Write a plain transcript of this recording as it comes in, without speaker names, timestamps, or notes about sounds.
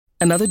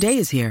Another day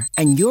is here,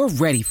 and you're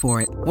ready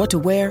for it. What to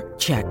wear?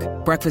 Check.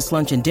 Breakfast,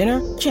 lunch, and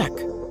dinner? Check.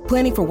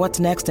 Planning for what's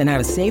next and how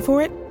to save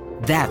for it?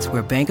 That's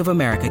where Bank of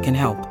America can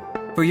help.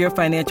 For your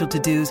financial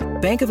to-dos,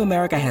 Bank of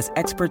America has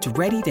experts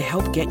ready to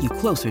help get you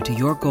closer to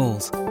your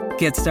goals.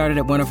 Get started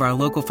at one of our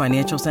local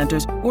financial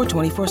centers or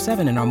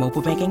 24/7 in our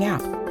mobile banking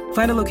app.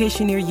 Find a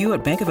location near you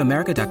at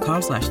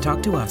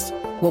bankofamerica.com/talktous.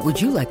 What would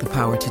you like the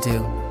power to do?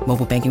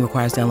 Mobile banking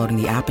requires downloading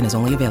the app and is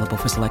only available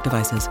for select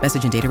devices.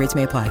 Message and data rates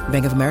may apply.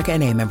 Bank of America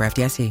N.A., member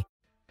FDIC.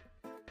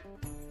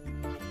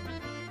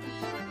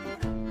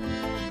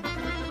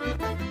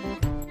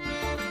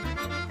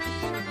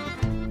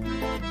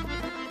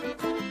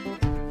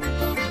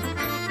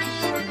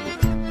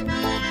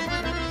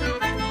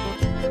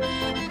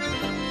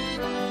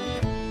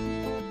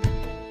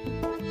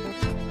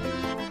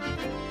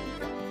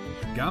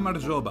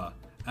 Gamarjoba,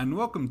 and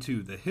welcome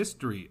to the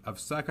History of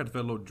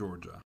Sakartvelo,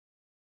 Georgia.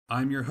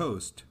 I'm your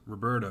host,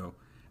 Roberto,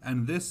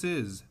 and this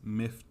is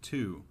Myth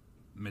 2,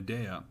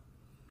 Medea.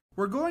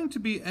 We're going to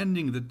be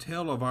ending the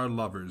tale of our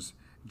lovers,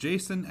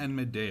 Jason and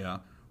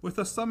Medea, with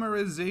a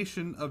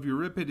summarization of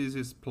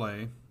Euripides'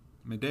 play,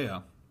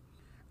 Medea.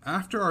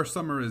 After our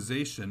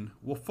summarization,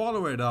 we'll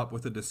follow it up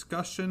with a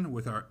discussion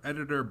with our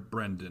editor,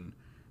 Brendan,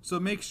 so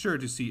make sure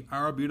to see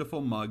our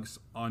beautiful mugs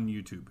on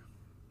YouTube.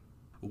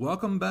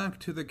 Welcome back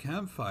to the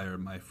campfire,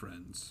 my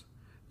friends.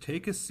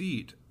 Take a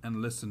seat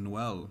and listen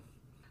well.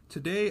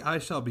 Today I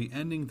shall be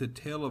ending the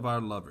tale of our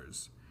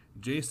lovers,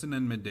 Jason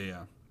and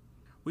Medea.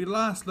 We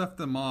last left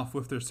them off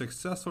with their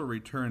successful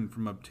return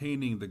from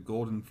obtaining the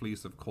golden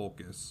fleece of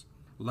Colchis,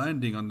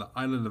 landing on the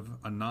island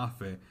of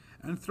Anafe,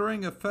 and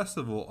throwing a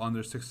festival on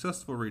their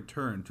successful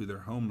return to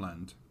their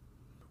homeland.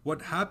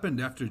 What happened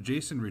after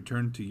Jason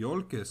returned to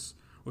Iolcus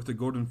with the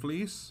golden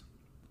fleece?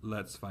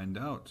 Let's find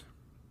out.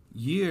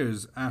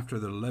 Years after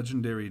the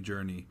legendary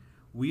journey,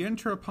 we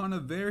enter upon a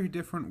very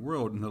different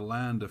world in the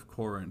land of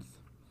Corinth.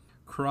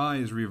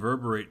 Cries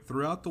reverberate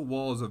throughout the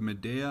walls of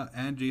Medea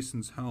and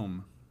Jason's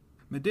home.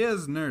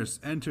 Medea's nurse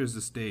enters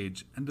the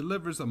stage and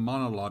delivers a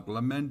monologue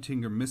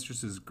lamenting her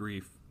mistress's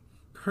grief,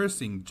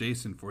 cursing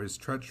Jason for his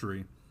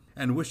treachery,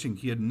 and wishing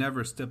he had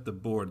never stepped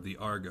aboard the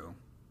Argo.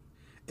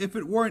 If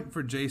it weren't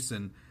for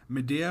Jason,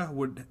 Medea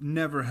would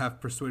never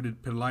have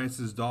persuaded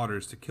Peleus'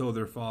 daughters to kill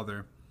their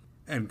father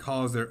and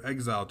cause their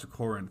exile to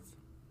Corinth.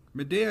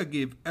 Medea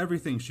gave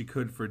everything she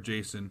could for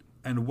Jason,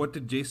 and what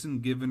did Jason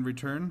give in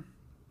return?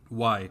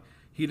 Why,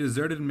 he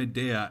deserted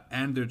Medea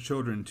and their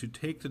children to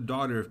take the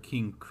daughter of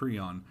King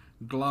Creon,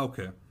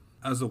 Glauca,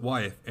 as a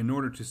wife in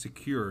order to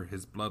secure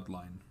his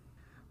bloodline.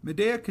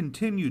 Medea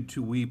continued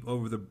to weep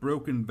over the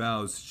broken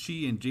vows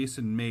she and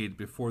Jason made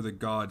before the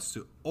gods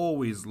to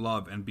always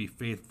love and be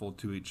faithful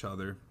to each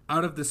other.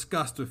 Out of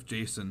disgust with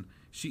Jason,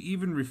 she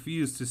even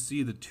refused to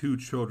see the 2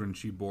 children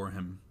she bore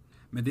him.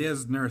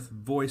 Medea's nurse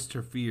voiced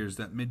her fears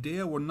that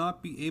Medea would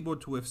not be able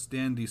to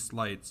withstand these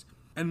slights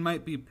and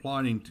might be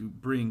plotting to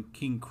bring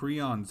King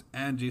Creon's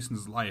and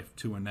Jason's life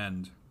to an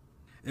end.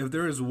 If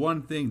there is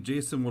one thing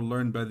Jason will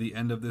learn by the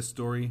end of this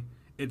story,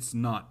 it's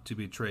not to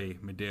betray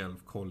Medea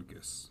of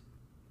Colchis.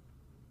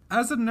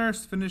 As the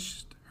nurse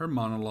finished her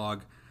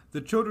monologue,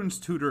 the children's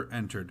tutor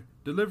entered,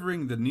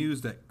 delivering the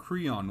news that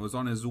Creon was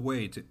on his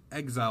way to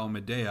exile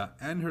Medea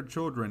and her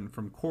children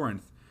from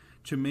Corinth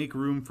to make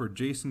room for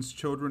Jason's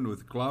children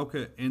with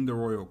Glauca in the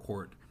royal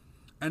court,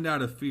 and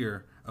out of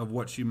fear of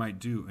what she might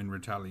do in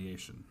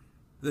retaliation.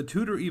 The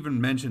tutor even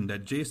mentioned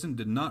that Jason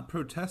did not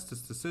protest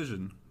this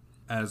decision,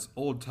 as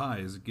old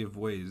ties give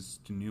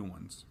ways to new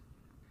ones.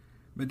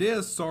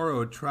 Medea's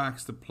sorrow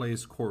attracts the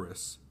play's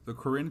chorus, the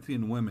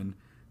Corinthian women,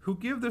 who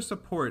give their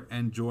support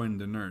and join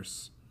the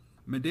nurse.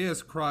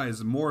 Medea's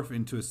cries morph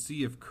into a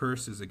sea of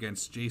curses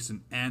against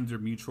Jason and their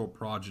mutual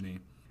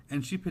progeny,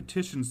 and she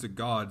petitions the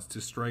gods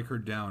to strike her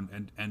down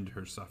and end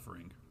her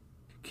suffering.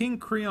 King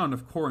Creon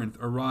of Corinth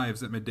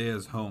arrives at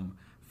Medea's home,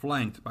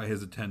 flanked by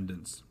his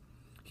attendants.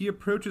 He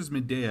approaches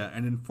Medea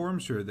and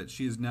informs her that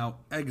she is now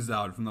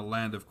exiled from the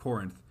land of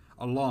Corinth,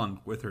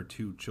 along with her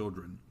 2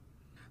 children.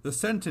 The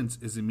sentence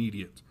is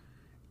immediate,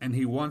 and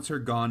he wants her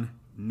gone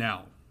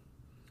now,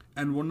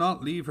 and will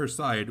not leave her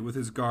side with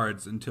his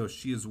guards until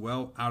she is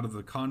well out of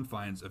the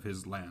confines of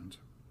his land.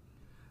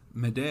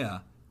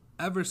 Medea,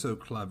 ever so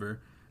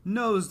clever,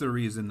 knows the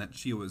reason that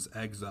she was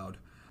exiled,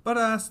 but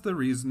asks the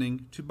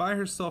reasoning to buy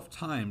herself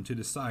time to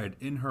decide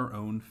in her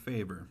own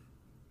favor.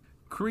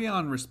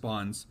 Creon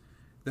responds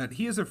that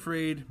he is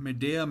afraid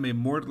Medea may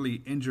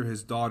mortally injure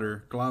his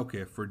daughter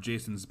Glauca for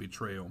Jason's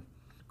betrayal.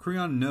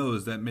 Creon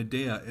knows that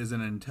Medea is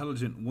an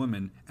intelligent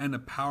woman and a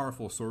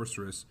powerful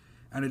sorceress,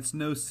 and it's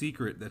no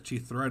secret that she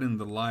threatened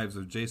the lives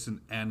of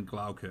Jason and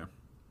Glauca.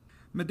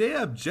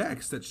 Medea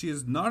objects that she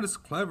is not as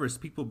clever as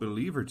people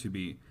believe her to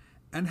be,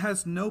 and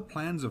has no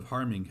plans of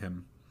harming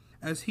him,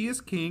 as he is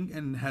king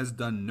and has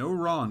done no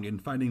wrong in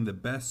finding the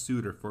best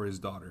suitor for his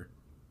daughter.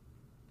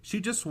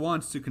 She just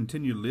wants to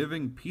continue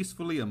living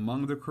peacefully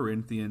among the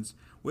Corinthians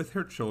with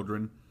her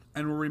children,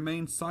 and will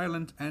remain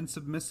silent and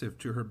submissive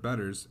to her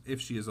betters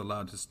if she is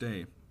allowed to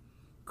stay.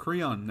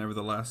 Creon,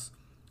 nevertheless,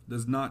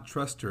 does not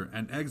trust her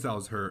and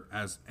exiles her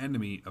as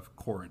enemy of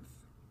Corinth.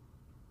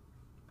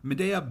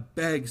 Medea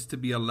begs to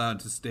be allowed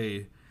to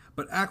stay,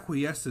 but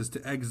acquiesces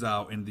to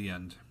exile in the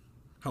end.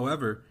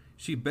 However,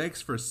 she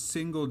begs for a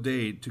single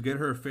day to get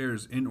her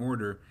affairs in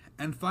order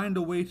and find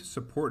a way to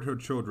support her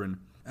children,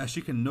 as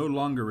she can no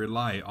longer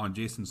rely on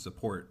Jason's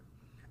support.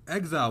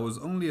 Exile was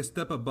only a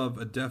step above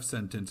a death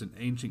sentence in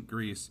ancient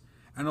Greece,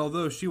 and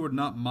although she would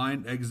not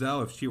mind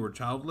exile if she were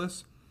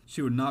childless,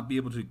 she would not be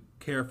able to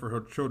care for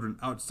her children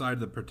outside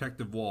the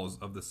protective walls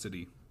of the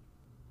city.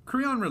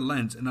 Creon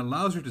relents and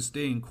allows her to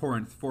stay in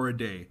Corinth for a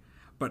day,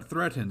 but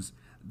threatens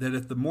that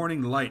if the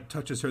morning light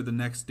touches her the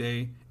next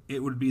day,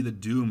 it would be the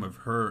doom of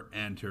her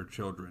and her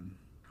children.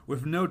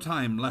 With no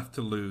time left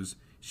to lose,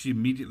 she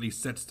immediately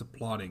sets to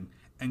plotting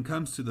and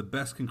comes to the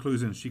best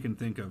conclusion she can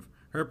think of.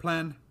 Her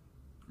plan?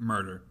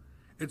 Murder.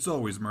 It's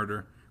always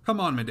murder. Come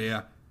on,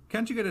 Medea.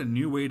 Can't you get a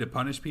new way to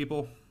punish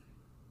people?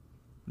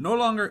 No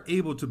longer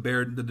able to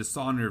bear the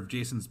dishonor of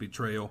Jason's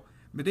betrayal,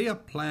 Medea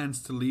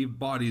plans to leave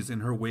bodies in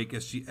her wake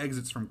as she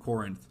exits from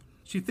Corinth.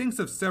 She thinks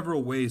of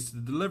several ways to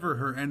deliver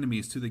her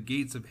enemies to the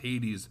gates of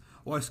Hades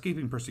while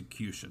escaping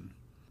persecution.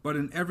 But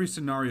in every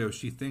scenario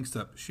she thinks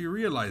up, she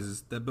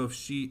realizes that both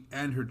she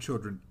and her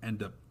children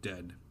end up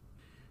dead.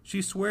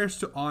 She swears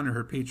to honor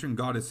her patron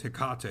goddess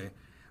Hecate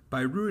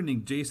by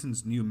ruining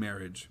Jason's new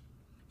marriage.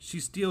 She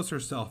steels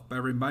herself by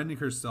reminding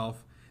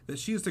herself that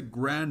she is the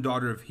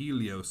granddaughter of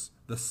Helios,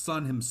 the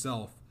sun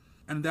himself,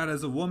 and that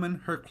as a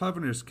woman, her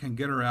cleverness can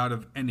get her out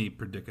of any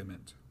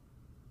predicament.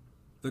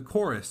 The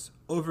chorus,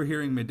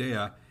 overhearing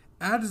Medea,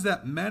 adds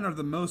that men are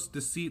the most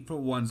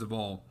deceitful ones of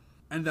all,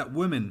 and that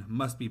women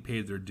must be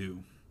paid their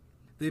due.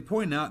 They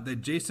point out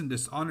that Jason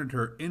dishonored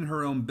her in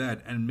her own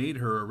bed and made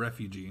her a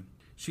refugee.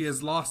 She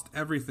has lost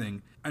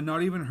everything, and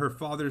not even her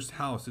father's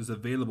house is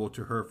available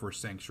to her for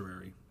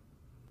sanctuary.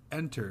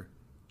 Enter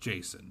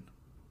Jason.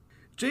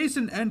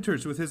 Jason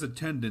enters with his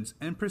attendants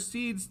and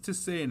proceeds to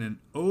say in an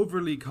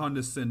overly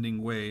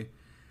condescending way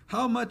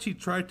how much he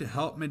tried to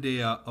help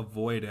Medea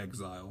avoid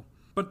exile,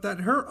 but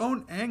that her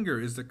own anger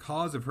is the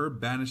cause of her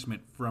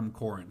banishment from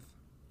Corinth.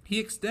 He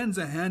extends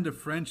a hand of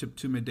friendship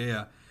to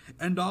Medea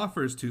and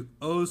offers to,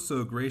 oh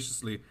so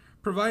graciously,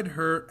 provide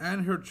her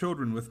and her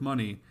children with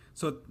money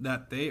so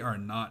that they are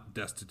not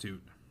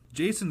destitute.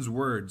 Jason's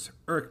words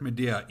irk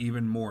Medea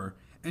even more,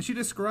 and she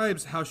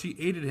describes how she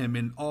aided him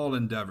in all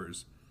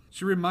endeavors.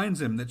 She reminds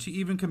him that she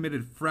even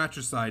committed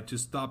fratricide to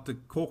stop the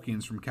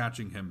Colchians from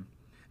catching him.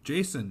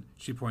 Jason,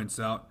 she points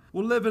out,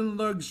 will live in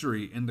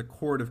luxury in the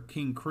court of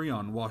King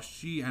Creon while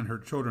she and her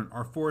children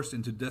are forced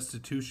into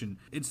destitution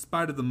in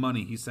spite of the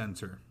money he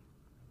sends her.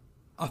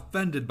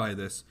 Offended by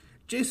this,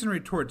 Jason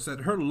retorts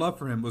that her love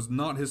for him was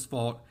not his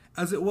fault,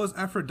 as it was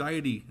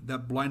Aphrodite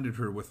that blinded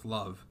her with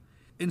love.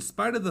 In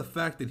spite of the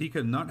fact that he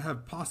could not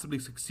have possibly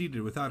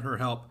succeeded without her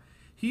help,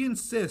 he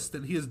insists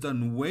that he has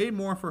done way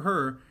more for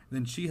her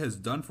than she has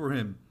done for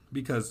him,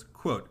 because,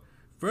 quote,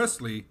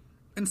 firstly,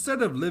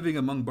 instead of living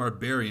among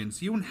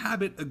barbarians, you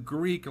inhabit a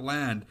Greek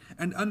land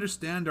and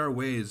understand our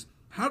ways,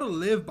 how to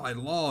live by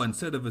law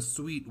instead of a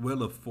sweet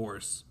will of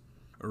force.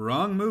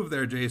 Wrong move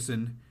there,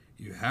 Jason.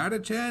 You had a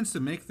chance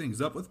to make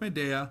things up with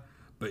Medea,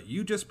 but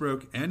you just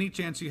broke any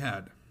chance you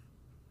had.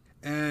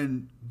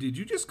 And did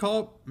you just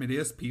call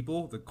Medea's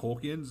people, the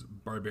Colchians,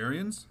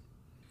 barbarians?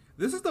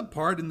 This is the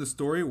part in the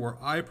story where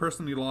I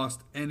personally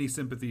lost any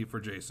sympathy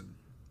for Jason.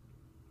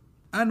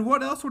 And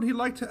what else would he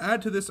like to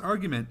add to this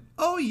argument?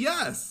 Oh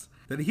yes!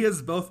 That he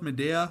has both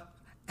Medea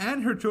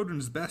and her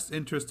children's best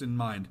interest in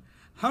mind.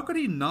 How could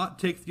he not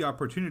take the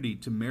opportunity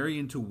to marry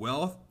into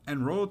wealth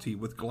and royalty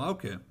with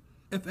Glauce?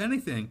 If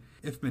anything,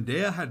 if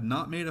Medea had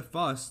not made a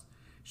fuss,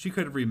 she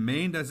could have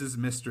remained as his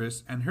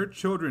mistress, and her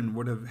children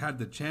would have had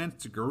the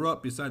chance to grow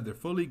up beside their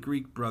fully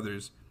Greek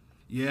brothers.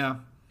 Yeah,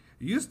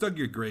 you just dug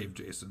your grave,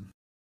 Jason.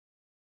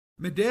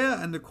 Medea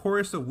and the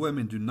chorus of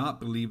women do not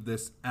believe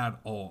this at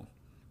all.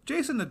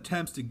 Jason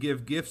attempts to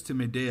give gifts to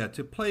Medea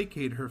to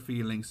placate her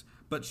feelings,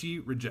 but she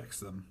rejects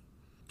them.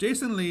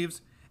 Jason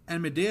leaves,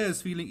 and Medea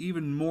is feeling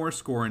even more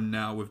scorned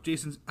now with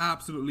Jason's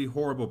absolutely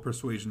horrible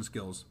persuasion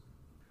skills.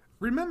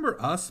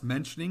 Remember us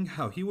mentioning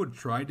how he would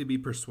try to be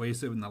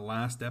persuasive in the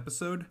last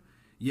episode?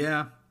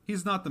 Yeah,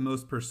 he's not the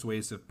most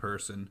persuasive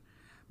person.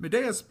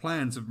 Medea's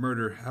plans of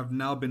murder have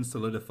now been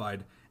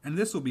solidified, and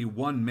this will be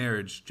one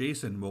marriage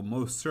Jason will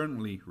most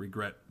certainly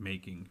regret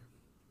making.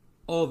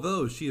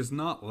 Although she is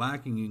not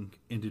lacking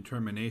in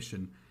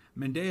determination,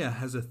 Medea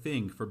has a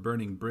thing for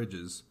burning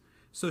bridges,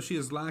 so she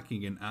is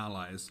lacking in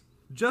allies.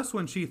 Just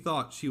when she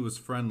thought she was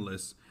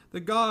friendless, the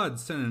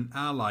gods sent an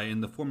ally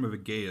in the form of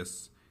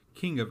Aegeus,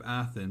 king of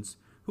Athens,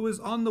 who is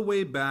on the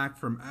way back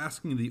from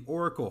asking the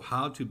oracle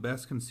how to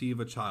best conceive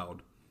a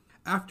child.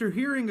 After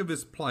hearing of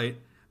his plight,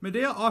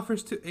 Medea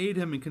offers to aid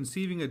him in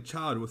conceiving a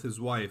child with his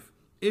wife,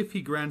 if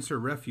he grants her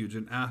refuge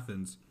in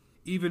Athens,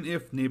 even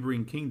if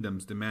neighboring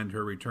kingdoms demand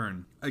her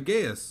return.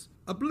 Aegeus,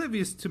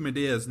 oblivious to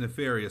Medea's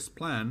nefarious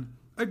plan,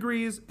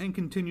 agrees and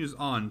continues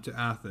on to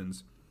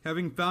Athens.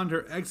 Having found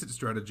her exit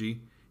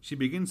strategy, she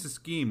begins to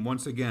scheme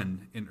once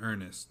again in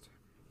earnest.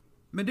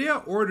 Medea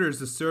orders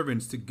the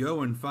servants to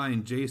go and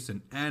find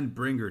Jason and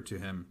bring her to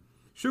him.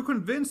 She'll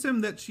convince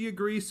him that she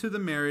agrees to the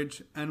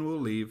marriage and will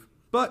leave,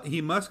 but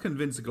he must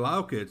convince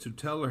Glauca to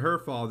tell her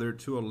father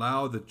to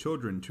allow the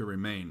children to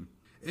remain.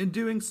 In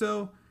doing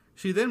so,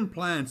 she then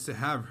plans to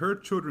have her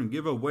children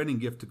give a wedding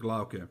gift to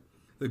Glauca,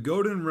 the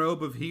golden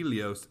robe of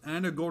Helios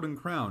and a golden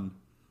crown,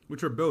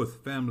 which are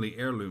both family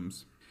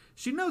heirlooms.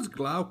 She knows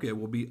Glauca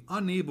will be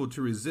unable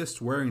to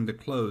resist wearing the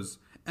clothes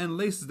and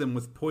laces them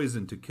with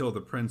poison to kill the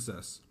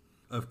princess.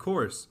 Of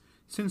course,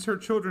 since her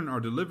children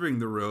are delivering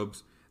the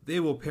robes, they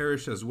will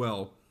perish as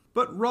well,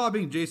 but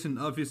robbing Jason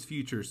of his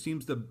future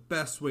seems the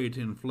best way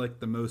to inflict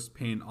the most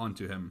pain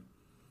onto him.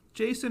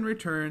 Jason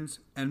returns,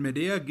 and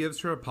Medea gives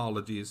her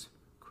apologies,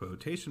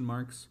 quotation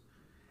marks,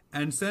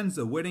 and sends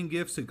the wedding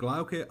gifts to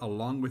Glauca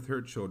along with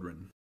her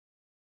children.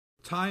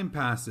 Time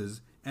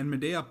passes, and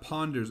Medea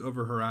ponders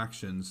over her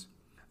actions.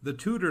 The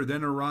tutor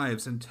then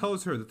arrives and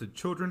tells her that the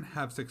children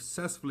have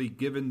successfully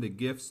given the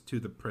gifts to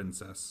the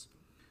princess.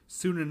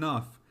 Soon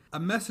enough, a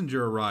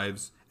messenger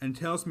arrives and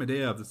tells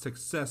Medea of the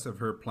success of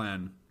her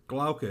plan.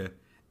 Glauca,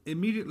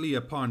 immediately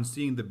upon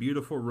seeing the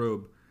beautiful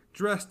robe,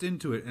 dressed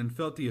into it and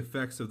felt the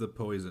effects of the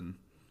poison.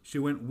 She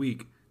went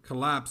weak,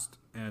 collapsed,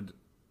 and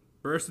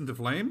burst into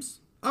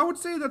flames? I would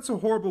say that's a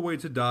horrible way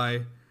to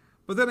die,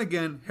 but then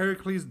again,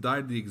 Heracles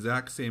died the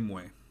exact same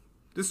way.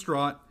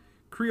 Distraught,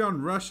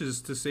 Creon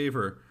rushes to save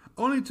her,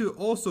 only to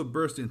also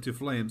burst into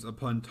flames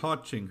upon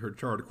touching her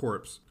charred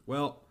corpse.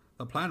 Well,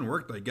 the plan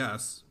worked, I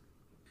guess.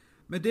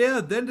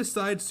 Medea then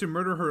decides to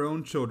murder her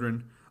own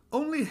children,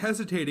 only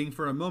hesitating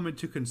for a moment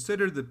to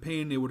consider the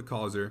pain it would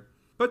cause her,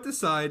 but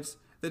decides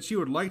that she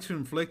would like to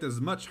inflict as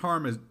much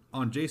harm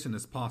on Jason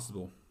as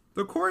possible.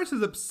 The chorus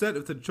is upset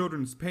with the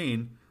children's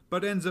pain,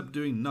 but ends up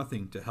doing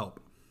nothing to help.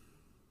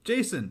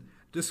 Jason,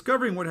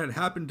 discovering what had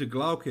happened to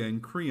Glauca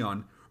and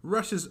Creon,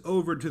 rushes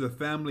over to the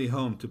family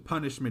home to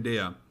punish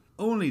Medea,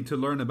 only to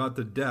learn about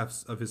the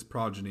deaths of his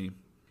progeny.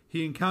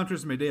 He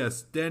encounters Medea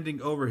standing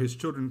over his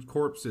children's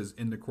corpses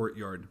in the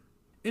courtyard.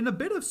 In a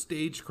bit of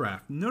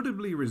stagecraft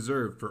notably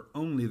reserved for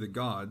only the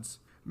gods,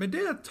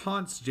 Medea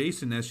taunts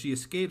Jason as she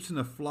escapes in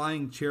a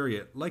flying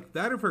chariot like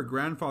that of her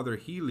grandfather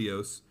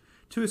Helios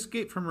to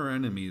escape from her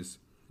enemies.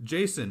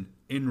 Jason,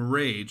 in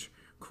rage,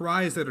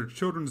 cries that her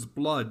children's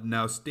blood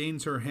now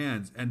stains her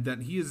hands and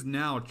that he is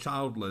now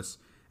childless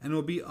and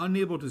will be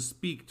unable to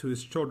speak to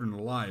his children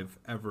alive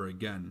ever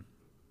again.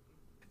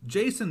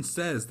 Jason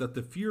says that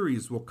the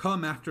Furies will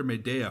come after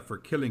Medea for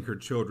killing her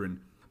children,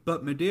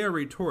 but Medea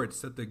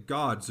retorts that the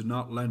gods do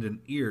not lend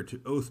an ear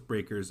to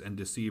oath-breakers and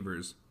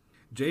deceivers.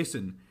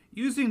 Jason,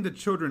 using the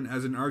children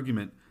as an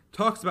argument,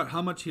 talks about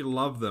how much he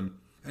loved them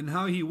and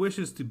how he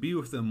wishes to be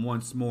with them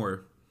once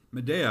more.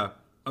 Medea,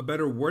 a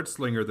better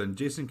wordslinger than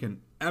Jason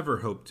can ever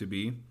hope to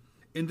be,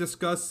 in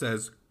disgust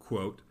says,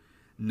 quote,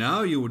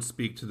 "Now you would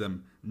speak to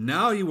them,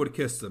 now you would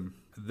kiss them,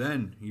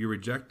 then you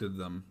rejected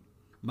them."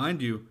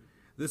 Mind you,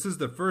 this is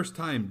the first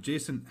time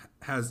Jason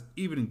has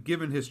even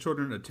given his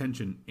children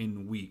attention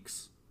in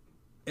weeks.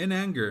 In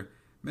anger,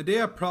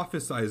 Medea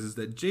prophesies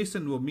that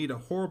Jason will meet a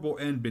horrible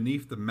end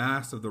beneath the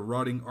mass of the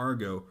rotting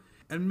Argo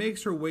and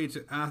makes her way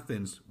to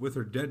Athens with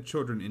her dead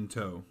children in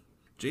tow.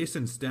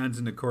 Jason stands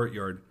in the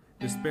courtyard,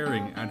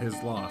 despairing at his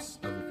loss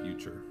of a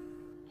future.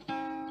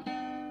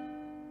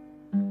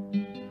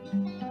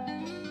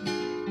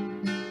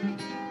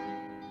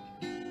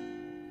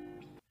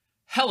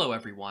 Hello,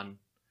 everyone.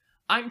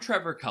 I'm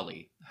Trevor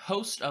Cully,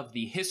 host of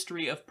the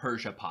History of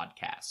Persia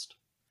podcast.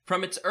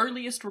 From its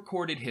earliest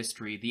recorded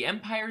history, the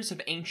empires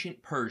of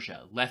ancient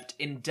Persia left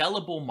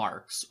indelible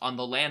marks on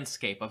the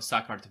landscape of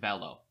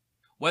Sakartvelo.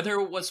 Whether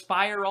it was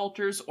fire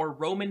altars or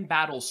Roman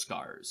battle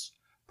scars,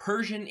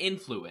 Persian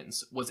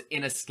influence was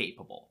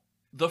inescapable.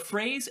 The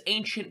phrase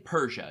ancient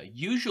Persia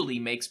usually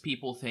makes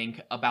people think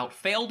about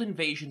failed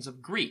invasions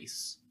of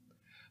Greece,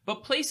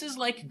 but places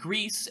like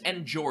Greece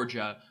and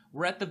Georgia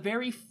were at the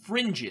very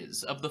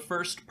fringes of the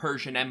First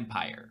Persian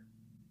Empire.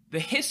 The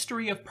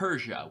history of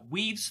Persia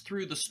weaves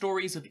through the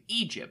stories of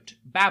Egypt,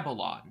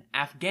 Babylon,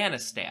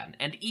 Afghanistan,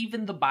 and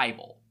even the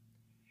Bible.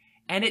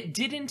 And it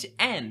didn't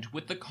end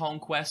with the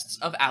conquests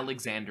of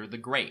Alexander the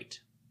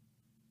Great.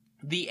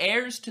 The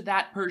heirs to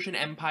that Persian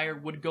Empire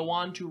would go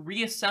on to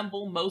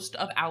reassemble most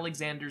of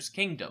Alexander's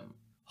kingdom,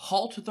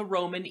 halt the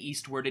Roman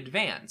eastward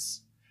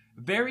advance,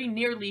 very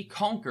nearly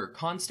conquer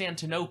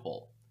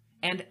Constantinople,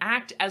 and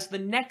act as the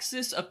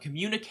nexus of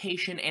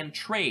communication and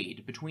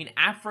trade between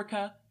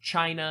Africa,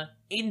 China,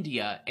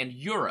 India, and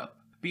Europe,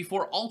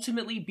 before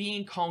ultimately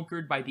being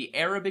conquered by the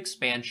Arab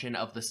expansion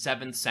of the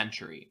 7th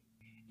century.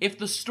 If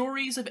the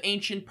stories of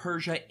ancient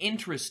Persia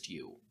interest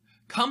you,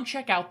 come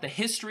check out the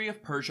History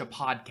of Persia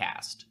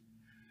podcast.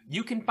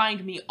 You can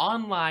find me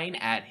online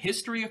at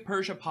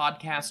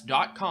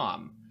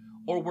historyofpersiapodcast.com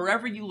or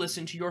wherever you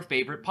listen to your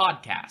favorite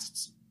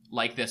podcasts,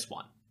 like this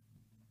one.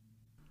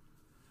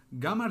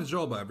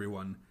 Gamarjoba,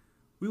 everyone.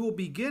 We will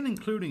begin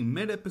including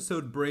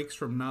mid-episode breaks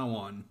from now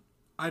on.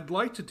 I'd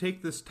like to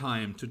take this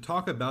time to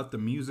talk about the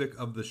music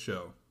of the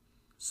show.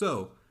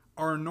 So,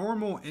 our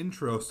normal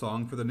intro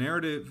song for the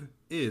narrative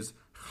is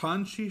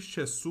Hanshi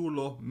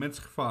Shesulo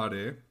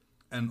Metzfare,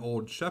 An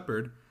Old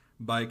Shepherd,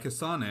 by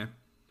Kisane,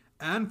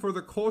 and for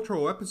the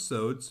cultural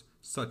episodes,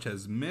 such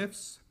as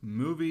myths,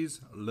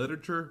 movies,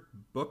 literature,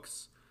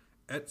 books,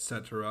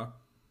 etc.,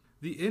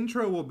 the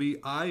intro will be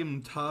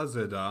Aim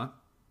Tazeda,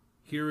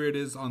 Here It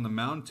Is on the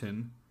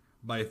Mountain,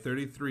 by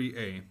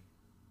 33A.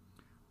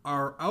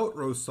 Our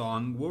outro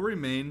song will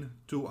remain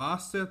Tu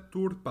Aste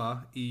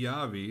Turpa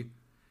Iyavi,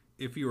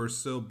 If You Are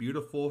So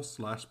Beautiful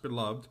 /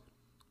 Beloved,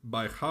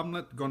 by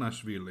Hamlet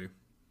Gonashvili.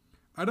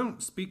 I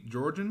don't speak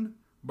Georgian,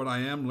 but I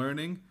am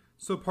learning,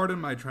 so pardon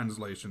my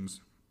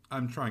translations.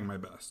 I'm trying my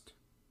best.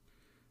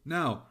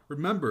 Now,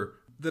 remember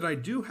that I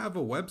do have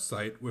a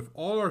website with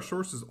all our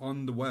sources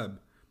on the web,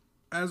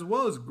 as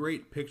well as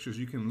great pictures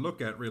you can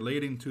look at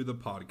relating to the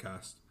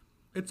podcast.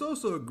 It's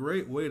also a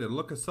great way to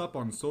look us up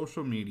on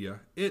social media.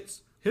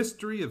 It's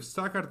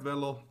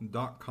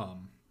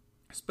historyofsakartvelo.com.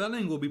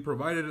 Spelling will be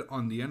provided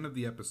on the end of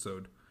the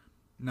episode.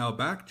 Now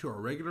back to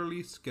our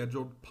regularly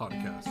scheduled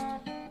podcast.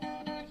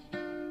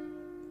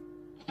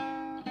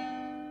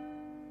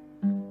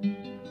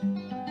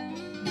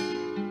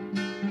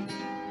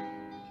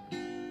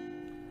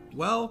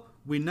 Well,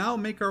 we now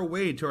make our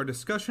way to our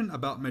discussion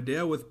about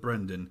Medea with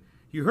Brendan.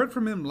 You heard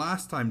from him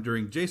last time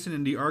during Jason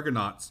and the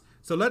Argonauts,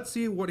 so let's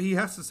see what he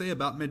has to say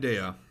about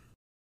Medea.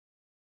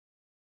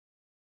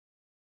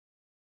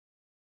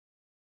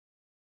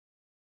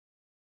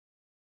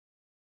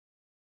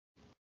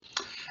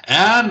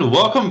 And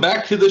welcome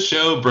back to the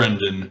show,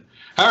 Brendan.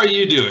 How are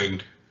you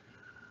doing?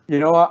 You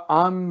know what?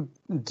 I'm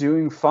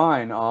doing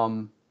fine.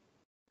 I'm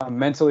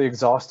mentally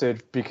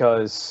exhausted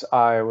because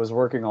I was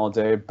working all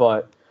day,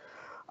 but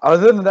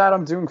other than that,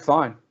 I'm doing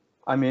fine.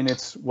 I mean,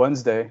 it's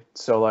Wednesday,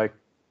 so like,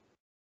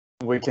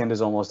 weekend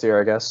is almost here,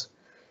 I guess.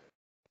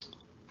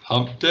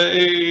 Hump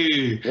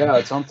day. Yeah,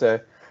 it's hump day.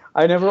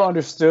 I never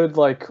understood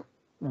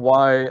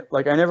why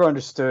I never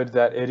understood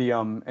that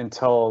idiom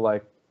until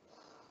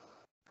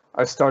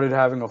I started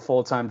having a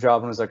full-time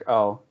job and was like,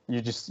 oh,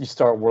 you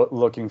start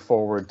looking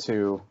forward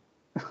to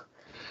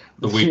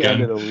the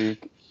weekend. End of the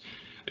week.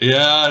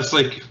 Yeah, it's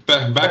like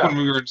back when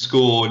we were in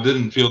school, it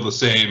didn't feel the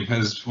same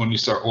as when you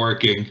start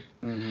working.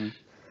 Mm-hmm.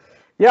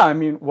 Yeah, I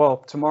mean, well,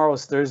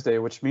 tomorrow's Thursday,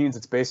 which means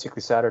it's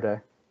basically Saturday.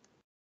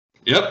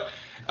 Yep.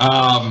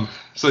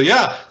 So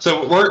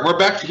we're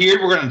back here.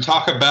 We're going to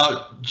talk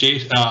about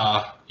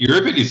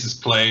Euripides'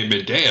 play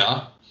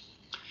Medea.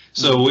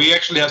 So we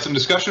actually have some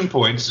discussion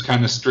points to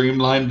kind of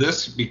streamline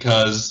this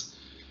because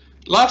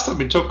last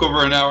time it took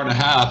over an hour and a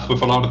half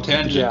with a lot of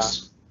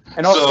tangents. Yeah.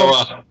 And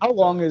also, how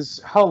long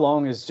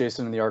is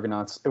Jason and the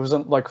Argonauts? It was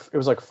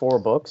like 4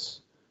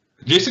 books.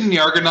 Jason and the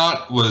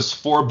Argonaut was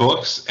 4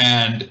 books,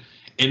 and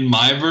in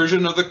my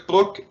version of the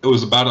book, it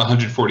was about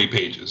 140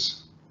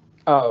 pages.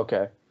 Oh,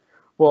 okay.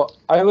 Well,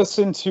 I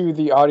listened to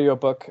the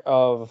audiobook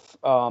of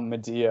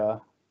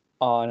Medea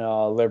on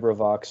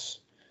LibriVox.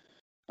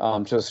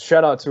 Just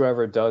shout out to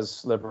whoever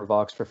does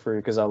LibriVox for free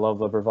because I love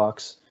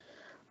LibriVox.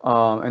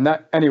 And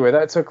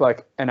that took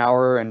like an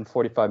hour and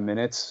 45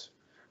 minutes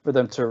for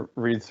them to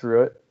read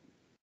through it.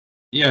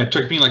 Yeah, it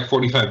took me like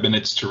 45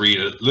 minutes to read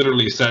it.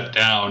 Literally sat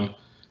down,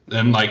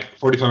 then like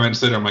 45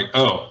 minutes later, I'm like,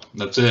 oh,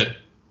 that's it.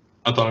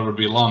 I thought it would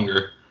be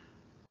longer.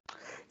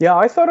 Yeah,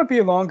 I thought it'd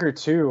be longer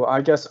too.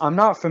 I guess I'm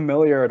not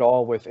familiar at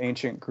all with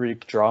ancient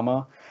Greek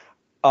drama.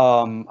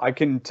 I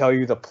can tell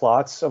you the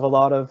plots of a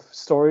lot of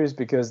stories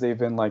because they've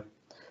been like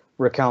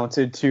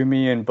recounted to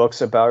me in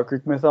books about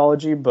Greek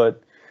mythology,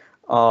 but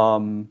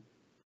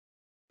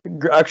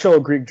actual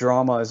Greek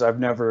dramas I've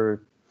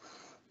never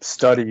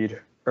studied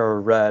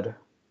or read.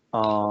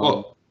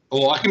 Well,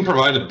 I can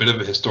provide a bit of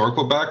a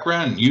historical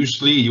background.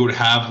 Usually you would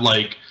have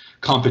like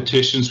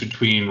competitions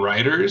between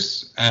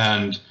writers,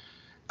 and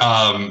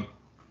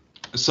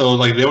so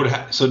like they would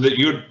have, so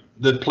that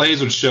the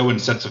plays would show in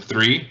sets of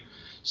 3.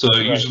 So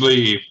right.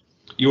 Usually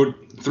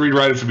 3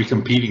 writers would be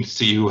competing to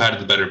see who had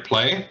the better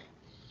play.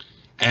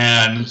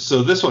 And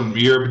so this one,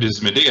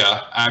 Euripides'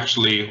 Medea,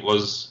 actually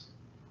was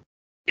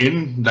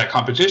in that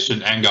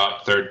competition and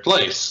got 3rd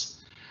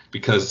place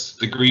because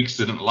the Greeks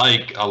didn't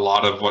like a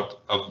lot of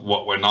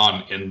what went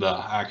on in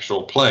the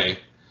actual play.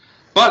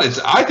 But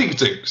I think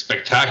it's a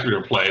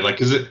spectacular play.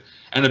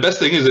 And the best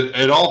thing is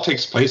it all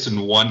takes place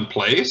in one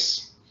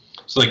place.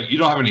 So like you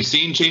don't have any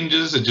scene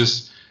changes.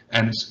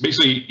 And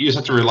basically you just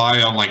have to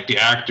rely on like the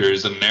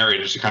actors and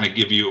narrators to kind of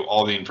give you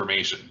all the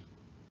information.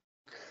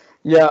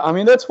 Yeah, I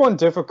mean that's one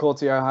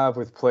difficulty I have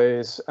with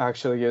plays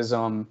actually is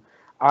one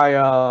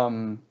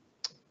of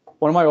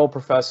my old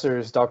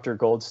professors, Dr.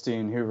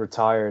 Goldstein, who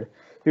retired,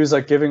 he was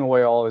like giving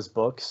away all his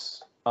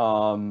books.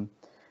 And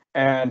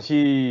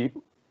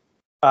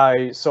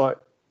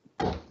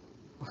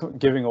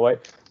giving away.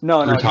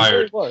 No,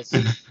 retired. He really was.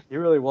 He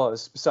really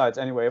was. Besides,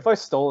 anyway, if I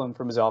stole him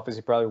from his office,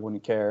 he probably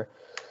wouldn't care.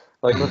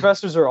 Like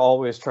professors are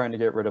always trying to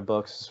get rid of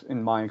books,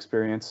 in my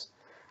experience.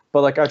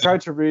 But like I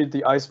tried to read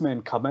The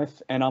Iceman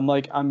Cometh, and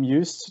I'm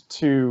used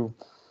to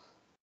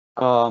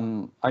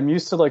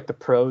like the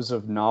prose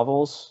of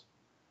novels,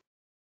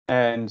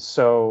 and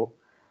so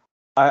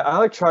I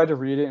like tried to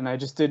read it, and I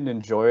just didn't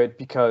enjoy it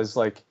because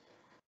like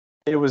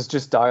it was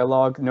just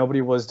dialogue.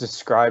 Nobody was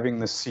describing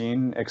the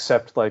scene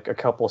except like a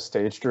couple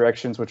stage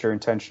directions, which are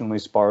intentionally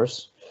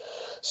sparse.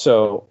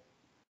 So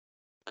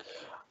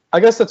I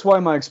guess that's why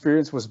my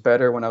experience was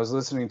better when I was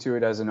listening to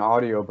it as an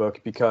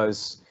audiobook,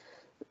 because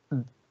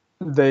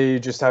they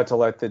just had to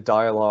let the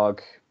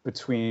dialogue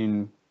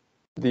between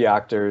the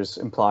actors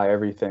imply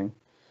everything.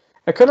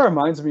 It kind of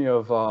reminds me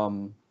of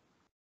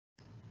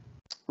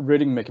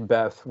reading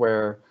Macbeth,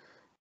 where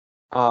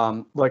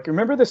like,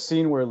 remember the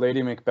scene where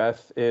Lady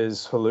Macbeth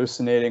is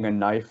hallucinating a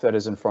knife that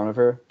is in front of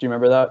her? Do you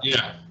remember that?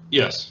 Yeah.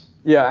 Yes.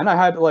 Yeah, and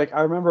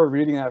I remember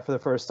reading that for the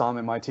first time,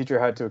 and my teacher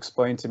had to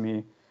explain to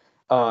me,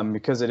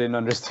 because I didn't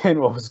understand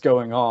what was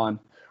going on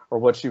or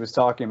what she was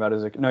talking about.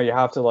 Is like, no, you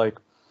have to like.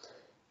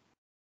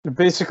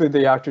 Basically,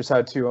 the actors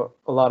had to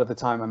a lot of the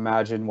time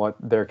imagine what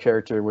their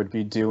character would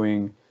be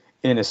doing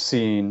in a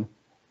scene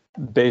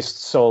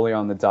based solely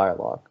on the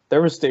dialogue.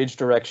 There were stage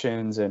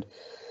directions and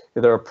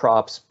there were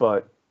props,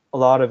 but a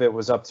lot of it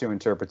was up to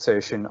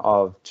interpretation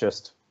of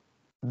just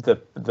the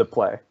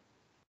play.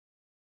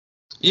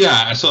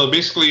 Yeah. So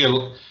basically,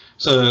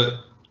 so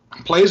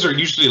plays are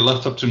usually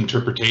left up to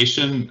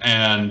interpretation,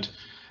 and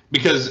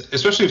because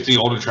especially with the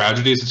older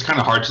tragedies, it's kind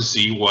of hard to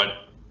see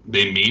what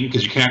they mean,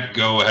 because you can't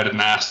go ahead and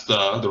ask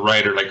the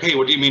writer like, hey,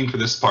 what do you mean for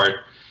this part?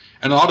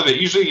 And a lot of it,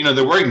 usually,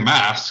 they're wearing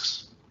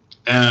masks,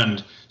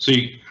 and so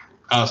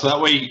so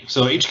that way,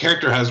 so each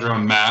character has their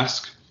own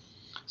mask,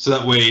 so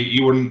that way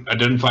you wouldn't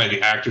identify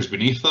the actors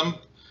beneath them,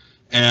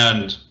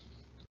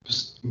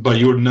 but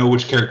you would know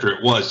which character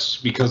it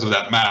was because of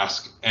that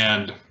mask.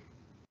 And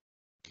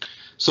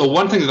so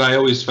one thing that I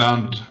always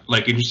found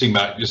like interesting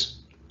about just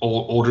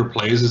older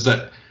plays is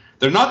that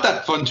they're not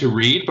that fun to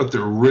read, but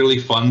they're really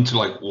fun to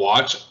like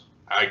watch,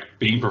 like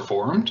being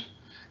performed.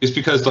 It's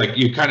because like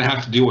you kind of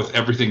have to deal with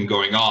everything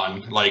going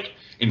on like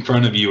in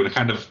front of you and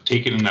kind of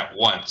take it in at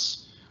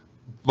once.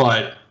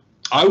 But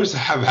I always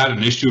have had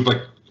an issue with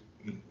like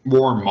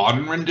more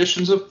modern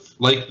renditions of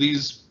like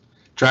these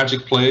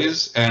tragic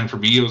plays, and for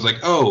me it was like,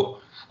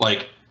 oh,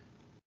 like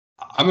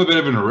I'm a bit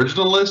of an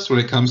originalist when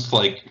it comes to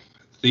like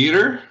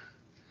theater.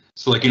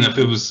 So like, if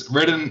it was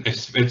written,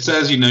 it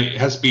says, it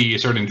has to be a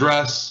certain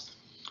dress,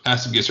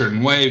 has to be a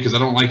certain way, because I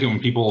don't like it when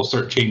people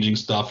start changing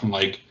stuff from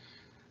like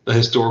the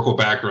historical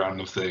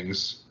background of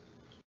things.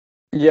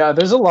 Yeah,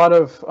 there's a lot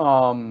of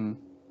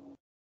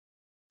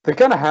they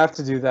kind of have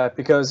to do that,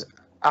 because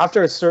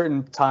after a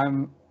certain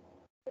time,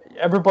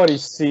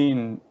 everybody's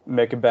seen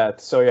Macbeth,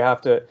 so you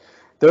have to.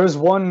 There was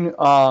one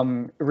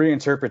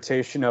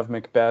reinterpretation of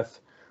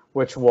Macbeth,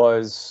 which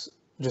was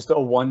just a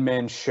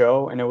one-man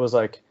show, and it was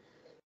like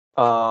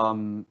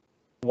one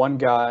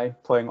guy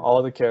playing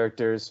all the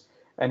characters,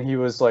 and he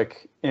was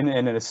like in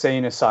an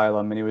insane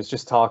asylum, and he was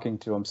just talking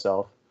to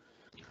himself.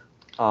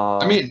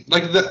 There's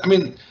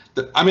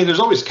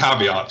always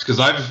caveats, because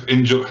I've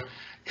enjoyed,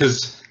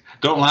 because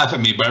don't laugh at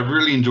me, but I've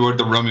really enjoyed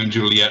the Romeo and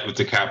Juliet with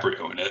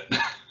DiCaprio in it.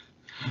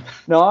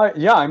 No, I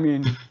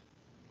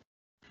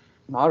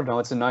don't know.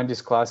 It's a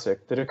 '90s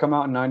classic. Did it come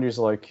out in '90s,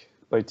 like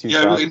 2000?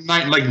 Yeah, late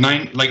night.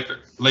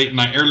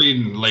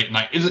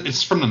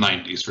 It's from the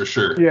 '90s for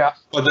sure. Yeah,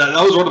 but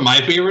that was one of my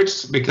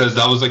favorites, because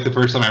that was like the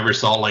first time I ever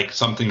saw like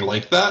something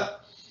like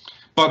that.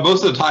 But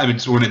most of the time,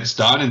 it's when it's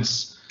done. When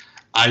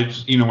I've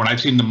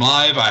seen them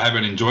live, I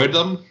haven't enjoyed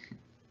them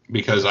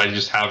because I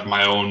just have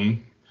my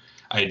own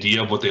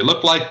idea of what they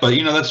look like. But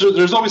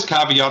there's always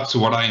caveats to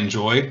what I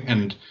enjoy,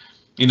 and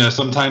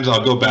sometimes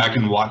I'll go back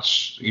and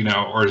watch,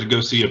 or go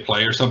see a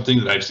play or something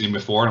that I've seen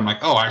before, and I'm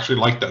like, oh, I actually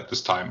like that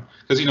this time,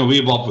 because we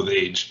evolve with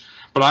age.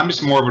 But I'm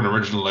just more of an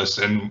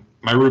originalist, and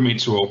my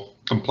roommates will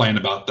complain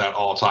about that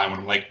all the time. And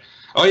I'm like,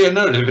 oh yeah,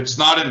 no, if it's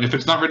not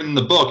written in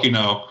the book,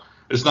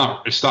 it's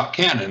not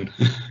canon.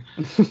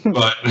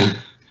 but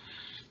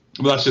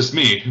that's just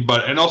me.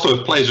 And also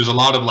with plays, there's a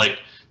lot of like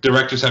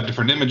directors have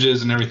different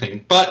images and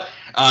everything. But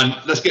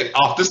let's get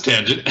off this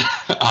tangent.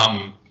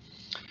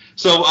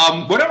 So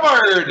one of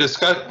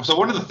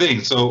the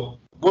things,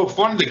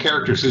 one of the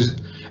characters is,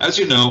 as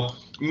you know,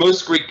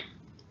 most Greek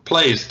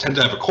plays tend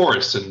to have a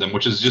chorus in them,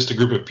 which is just a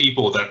group of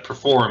people that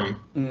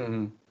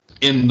perform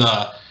in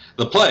the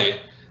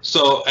play.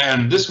 So,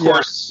 and this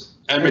chorus,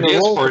 and Medea's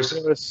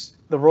chorus.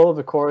 The role of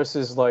the chorus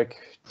is like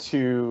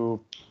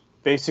to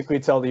basically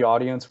tell the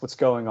audience what's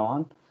going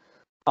on.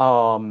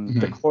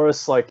 The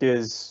chorus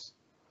is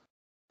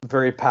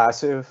very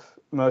passive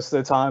most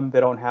of the time. They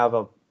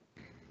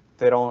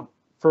don't,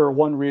 for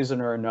one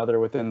reason or another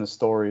within the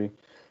story,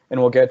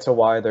 and we'll get to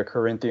why the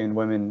Corinthian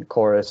women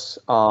chorus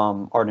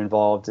aren't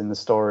involved in the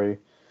story.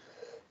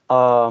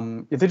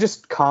 They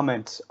just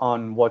comment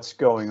on what's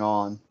going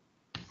on,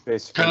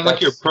 basically. Kind of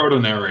like your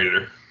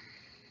proto-narrator.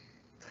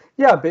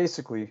 Yeah,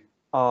 basically.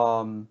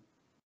 And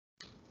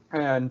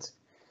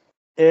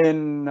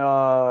in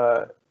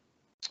my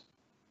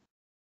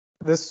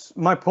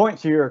point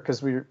here,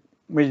 because we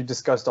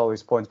discussed all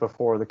these points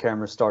before the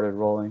camera started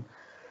rolling,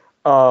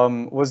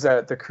 was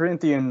that the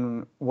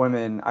Corinthian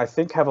women, I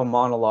think, have a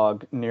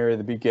monologue near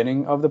the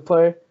beginning of the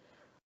play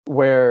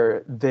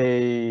where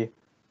they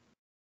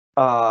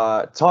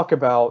talk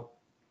about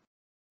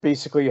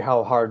basically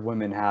how hard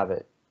women have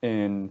it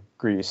in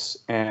Greece.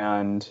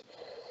 And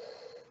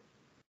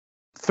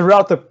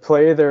throughout the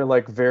play, they're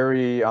like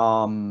very, they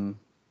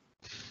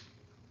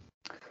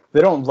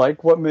don't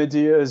like what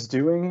Medea is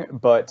doing,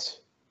 but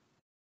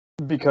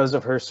because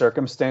of her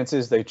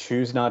circumstances, they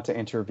choose not to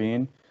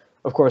intervene.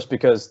 Of course,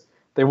 because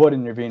they would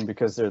intervene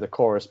because they're the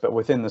chorus, but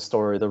within the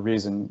story, the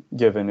reason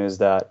given is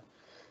that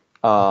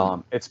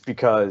it's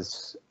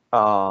because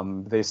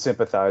they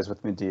sympathize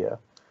with Medea.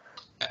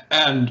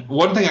 And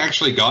one thing I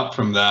actually got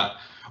from that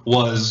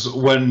was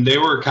when they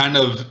were kind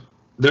of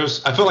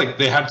I feel like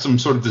they had some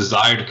sort of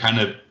desire to kind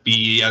of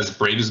be as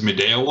brave as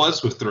Medea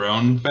was with their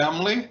own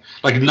family,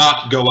 like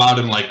not go out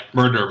and like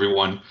murder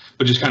everyone,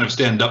 but just kind of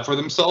stand up for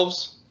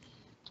themselves.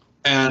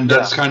 And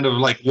that's kind of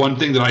like one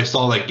thing that I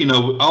saw, like, we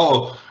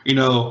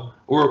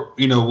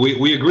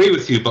agree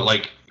with you, but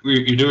like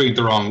you're doing it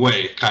the wrong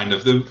way, kind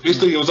of.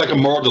 Basically, it was like a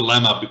moral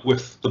dilemma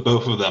with the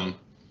both of them,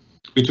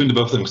 between the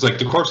both of them. Because like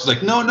the corpse was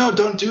like, no,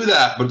 don't do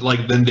that, but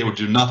like then they would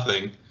do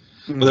nothing.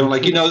 Mm-hmm. But they were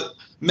like,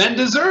 men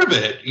deserve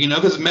it,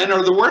 because men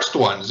are the worst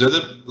ones. They're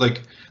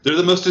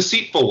the most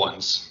deceitful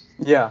ones.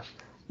 Yeah,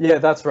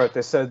 that's right.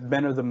 They said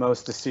men are the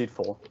most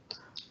deceitful,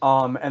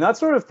 and that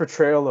sort of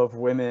portrayal of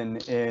women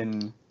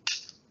in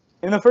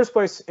the first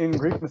place in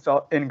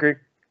Greek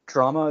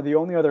drama. The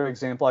only other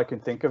example I can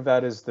think of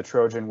that is the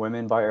Trojan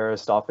Women by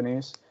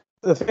Aristophanes.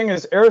 The thing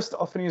is,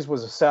 Aristophanes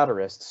was a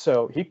satirist,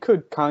 so he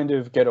could kind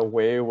of get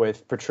away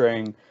with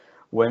portraying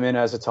women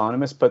as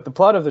autonomous. But the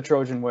plot of the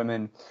Trojan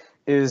Women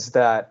is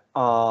that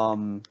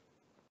all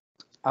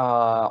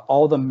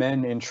the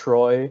men in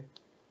Troy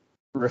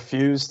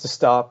refuse to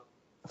stop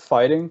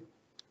fighting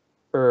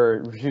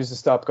or refuse to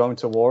stop going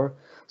to war.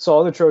 So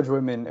all the Trojan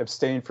women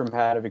abstain from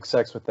having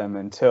sex with them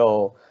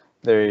until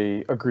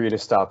they agree to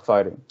stop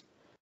fighting.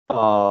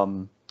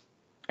 And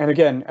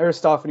again,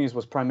 Aristophanes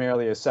was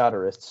primarily a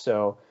satirist,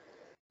 so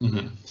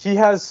he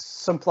has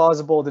some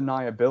plausible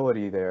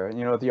deniability there.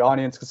 The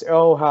audience could say,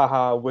 oh,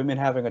 haha, women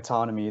having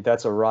autonomy,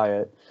 that's a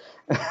riot.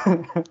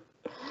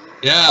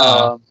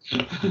 Yeah.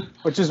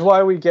 Which is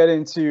why we get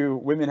into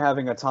women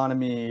having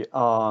autonomy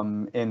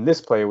in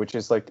this play, which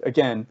is like,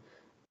 again,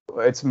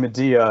 it's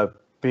Medea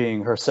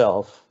being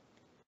herself.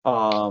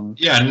 And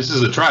this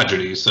is a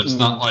tragedy, so it's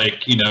not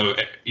like,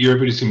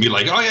 Euripides can be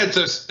like, oh yeah, it's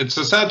a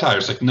satire.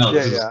 It's like, no.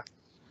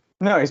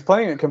 No, he's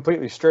playing it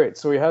completely straight,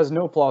 so he has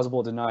no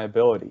plausible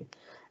deniability.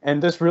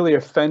 And this really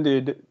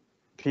offended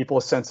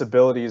people's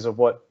sensibilities of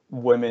what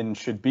women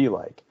should be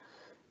like.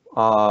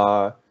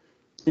 Not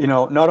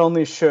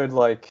only should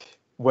like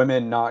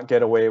women not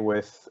get away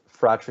with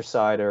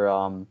fratricide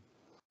or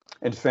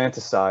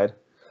infanticide,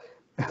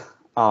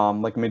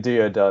 like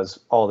Medea does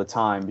all the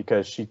time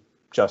because she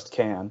just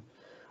can.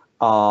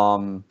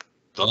 And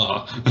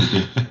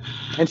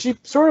she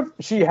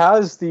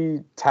has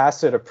the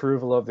tacit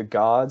approval of the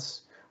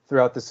gods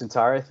throughout this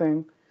entire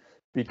thing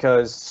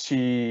because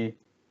she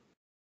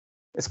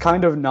is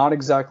kind of not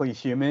exactly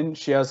human.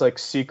 She has like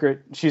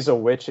she's a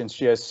witch and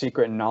she has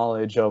secret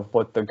knowledge of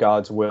what the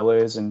god's will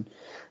is. And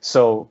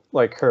so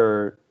like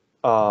her,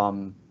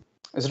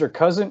 is it her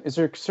cousin? Is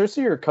her Circe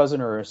her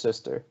cousin or her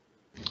sister?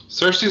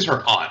 Circe's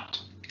her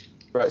aunt.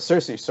 Right,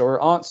 Circe. So her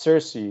aunt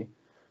Circe,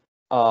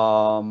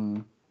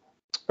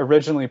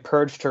 originally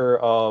purged her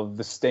of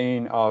the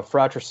stain of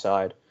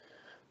fratricide.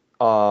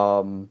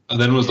 And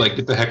then was like,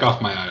 get the heck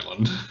off my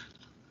island.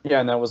 Yeah,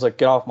 and then was like,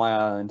 get off my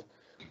island.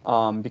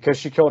 Because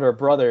she killed her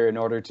brother in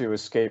order to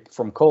escape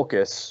from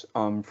Colchis,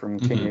 from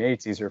King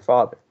Aeetes, her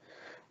father.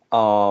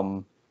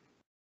 At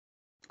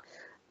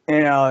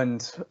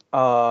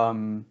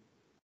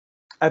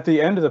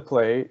the end of the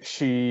play,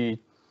 she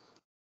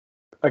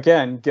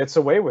again gets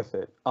away with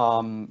it.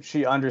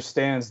 She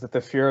understands that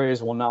the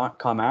Furies will not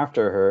come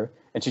after her,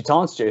 and she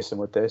taunts Jason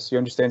with this. She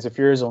understands the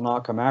Furies will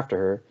not come after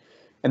her,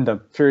 and the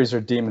Furies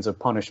are demons of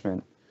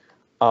punishment,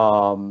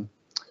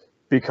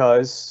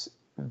 because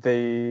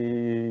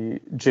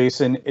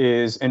Jason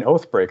is an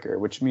oath breaker,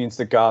 which means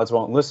the gods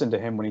won't listen to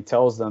him when he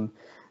tells them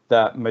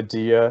that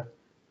Medea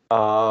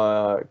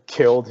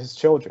killed his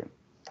children.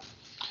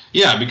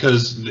 Yeah,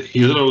 because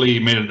he literally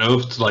made an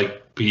oath to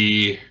like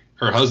be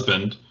her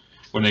husband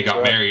when they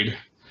got married,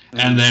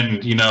 and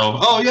then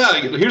oh yeah,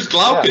 here's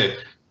Glauke. Yeah.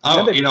 I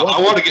want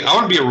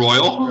to be a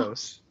royal.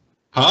 Gross.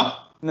 Huh?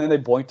 And then they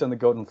boinked on the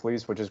golden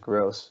fleece, which is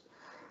gross.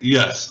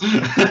 Yes.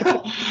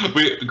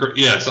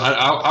 Yes,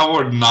 I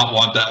would not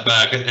want that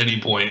back at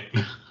any point.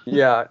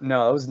 Yeah,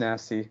 no, that was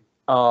nasty.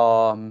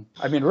 I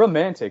mean,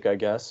 romantic, I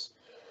guess.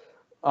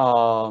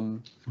 I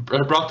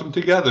brought them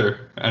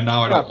together, and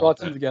now I don't. Brought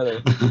them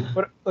together.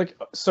 But like,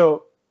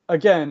 so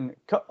again,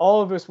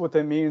 all of this, what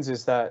that means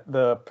is that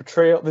the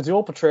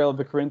dual portrayal of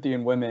the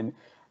Corinthian women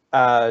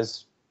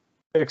as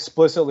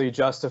explicitly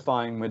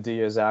justifying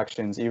Medea's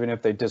actions, even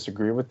if they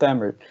disagree with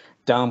them, or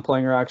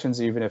downplaying her actions,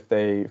 even if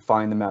they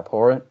find them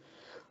abhorrent.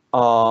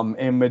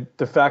 And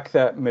the fact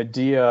that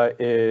Medea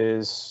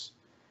is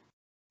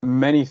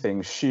many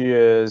things. She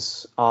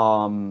is,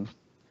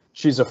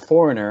 she's a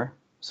foreigner,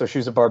 so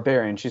she's a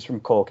barbarian. She's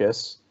from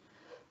Colchis.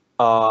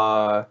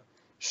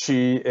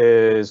 She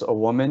is a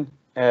woman.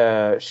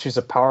 She's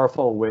a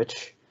powerful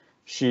witch.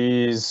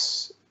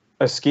 She's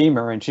a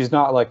schemer, and she's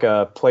not like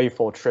a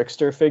playful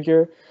trickster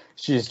figure.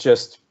 She's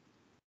just,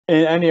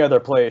 in any other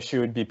play, she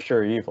would be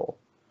pure evil.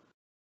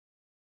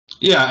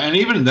 Yeah, and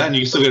even then,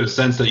 you still get a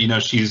sense that,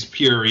 she's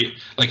pure,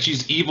 like,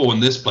 she's evil in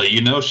this play.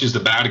 She's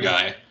the bad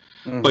guy,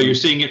 but you're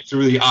seeing it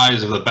through the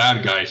eyes of the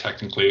bad guy,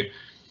 technically.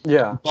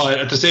 Yeah. But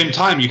at the same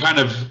time, you kind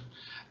of,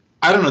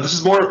 I don't know,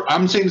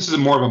 I'm saying this is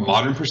more of a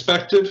modern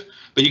perspective,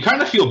 but you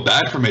kind of feel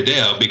bad for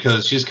Medea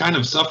because she's kind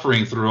of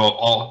suffering through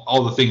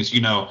all the things,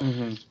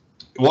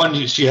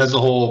 One, she has the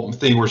whole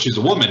thing where she's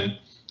a woman.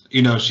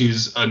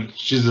 She's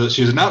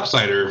an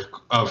outsider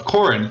of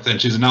Corinth,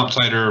 and she's an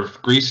outsider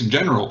of Greece in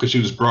general because she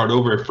was brought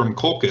over from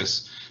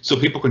Colchis. So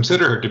people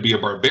consider her to be a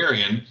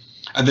barbarian,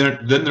 and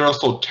then they're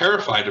also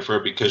terrified of her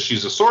because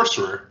she's a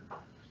sorcerer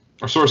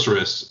or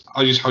sorceress.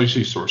 How do you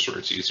say sorcerer?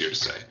 It's easier to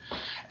say.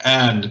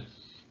 And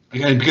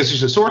again, because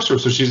she's a sorcerer,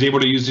 so she's able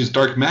to use these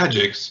dark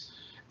magics,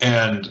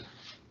 and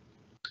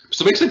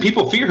so basically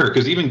people fear her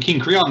because even King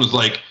Creon was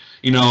like,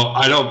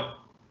 I don't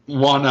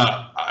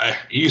wanna.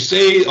 You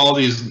say all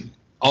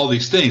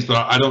these things, but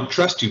I don't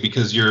trust you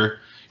because you're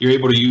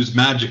able to use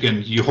magic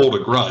and you hold a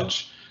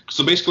grudge.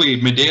 So basically,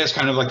 Medea is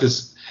kind of like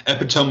this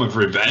epitome of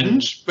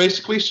revenge,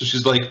 basically. So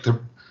she's like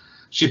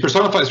she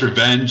personifies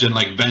revenge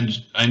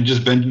and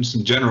just vengeance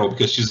in general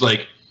because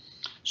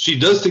she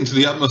does things to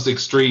the utmost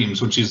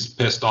extremes when she's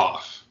pissed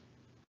off.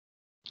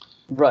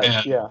 Right.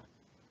 And yeah.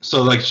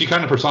 So she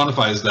kind of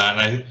personifies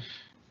that,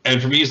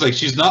 and for me, it's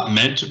she's not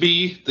meant to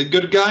be the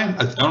good guy.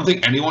 I don't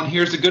think anyone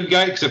here is a good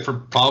guy except for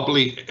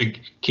probably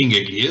King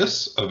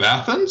Aegeus of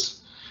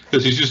Athens,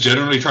 because he's just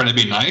generally trying to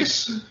be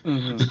nice.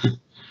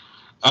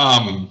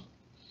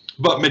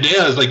 But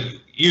Medea is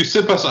you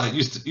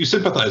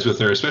sympathize with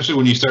her, especially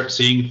when you start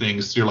seeing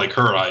things through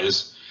her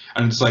eyes,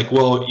 and it's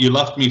well, you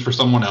left me for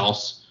someone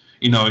else.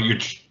 I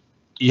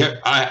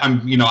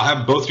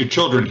have both your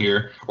children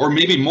here, or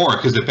maybe more,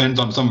 because it depends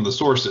on some of the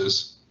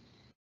sources.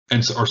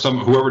 Or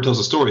whoever tells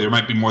the story, there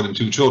might be more than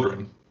 2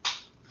 children.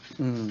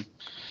 And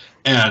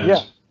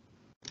yeah,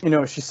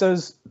 she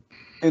says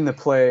in the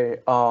play,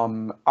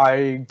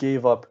 I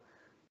gave up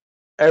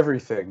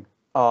everything.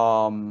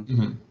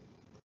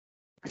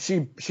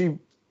 She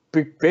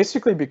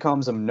basically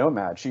becomes a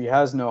nomad. She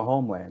has no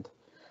homeland.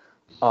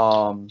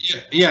 And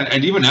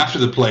even after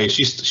the play,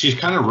 she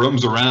kind of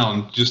roams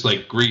around just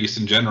like Greece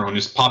in general, and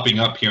just popping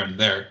up here and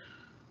there.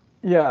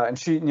 Yeah, and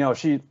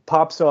she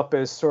pops up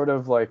as sort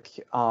of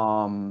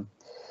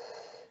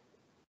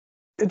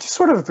it's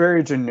sort of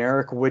very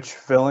generic witch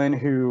villain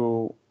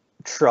who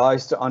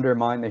tries to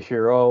undermine the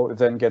hero,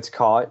 then gets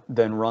caught,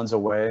 then runs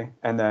away,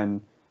 and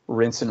then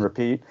rinse and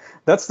repeat.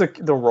 That's the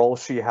role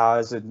she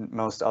has in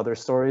most other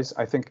stories.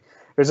 I think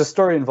there's a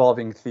story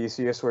involving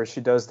Theseus where she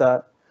does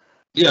that.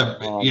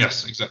 Yeah,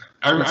 yes, exactly.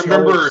 I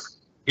remember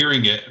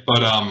hearing it,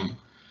 but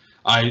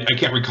I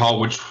can't recall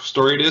which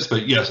story it is,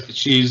 but yes,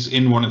 she's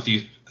in one of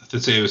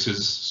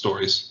Theseus's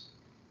stories.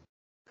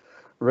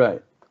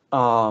 Right.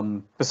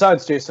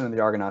 Besides Jason and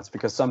the Argonauts,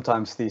 because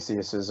sometimes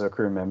Theseus is a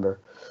crew member.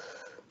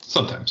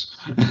 Sometimes.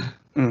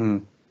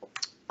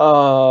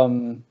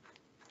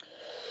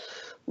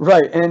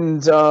 Right,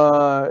 and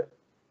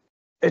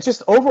it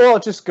just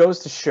goes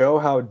to show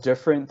how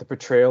different the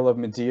portrayal of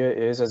Medea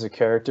is as a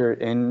character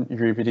in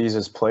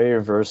Euripides' play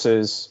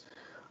versus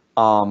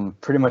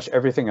pretty much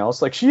everything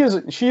else. She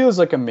is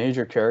like a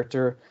major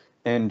character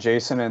in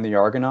Jason and the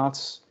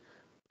Argonauts.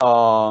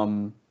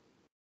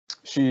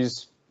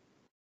 She's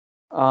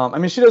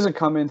she doesn't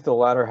come into the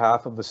latter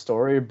half of the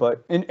story,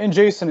 but in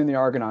Jason and the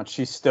Argonauts,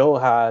 she still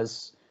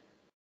has.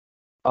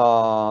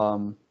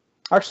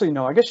 Actually,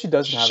 no. I guess she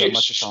doesn't have that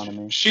much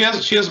autonomy. She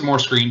has more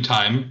screen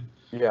time.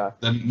 Yeah.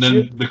 Than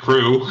the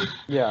crew.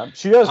 Yeah,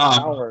 she has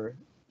power.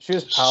 She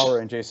has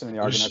power in Jason and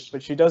the Argonauts,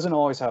 but she doesn't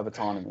always have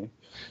autonomy.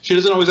 She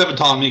doesn't always have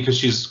autonomy because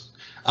she's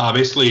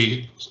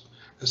basically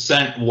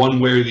sent one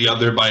way or the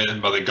other by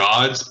the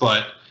gods,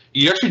 but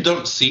you actually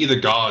don't see the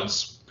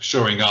gods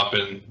showing up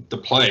in the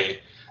play,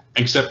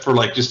 except for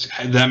just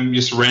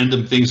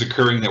random things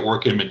occurring that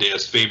work in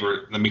Medea's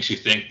favor that makes you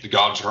think the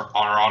gods are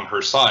on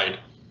her side.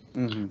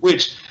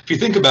 Which, if you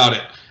think about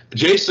it,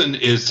 Jason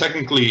is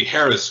technically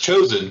Hera's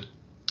chosen,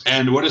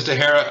 and what is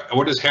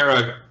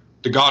Hera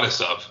the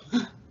goddess of?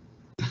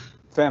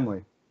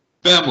 Family.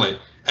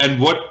 And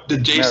what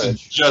did Jason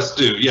Marriage. just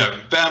do? Yeah,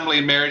 family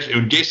and marriage.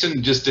 And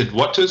Jason just did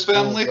what to his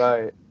family?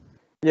 Oh, right.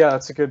 Yeah,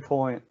 that's a good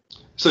point.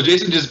 So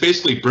Jason just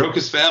basically broke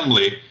his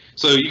family.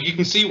 So you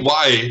can see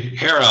why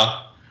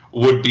Hera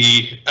would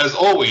be, as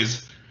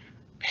always,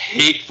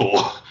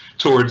 hateful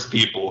towards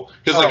people.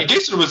 Because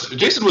Jason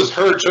was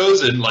her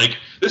chosen.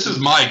 This is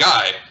my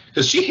guy.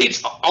 Because she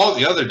hates all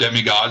the other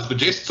demigods, but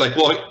Jason's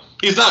well,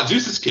 he's not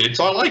Zeus's kid,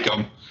 so I like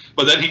him.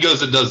 But then he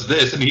goes and does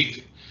this, and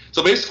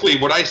so basically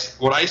what I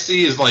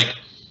see is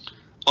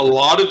a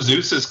lot of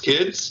Zeus's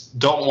kids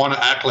don't want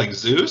to act like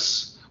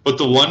Zeus, but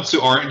the ones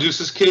who aren't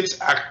Zeus's kids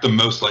act the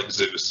most like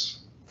Zeus.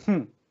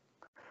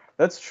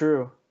 That's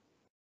true.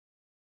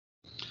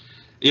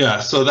 Yeah,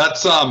 so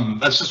that's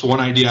just one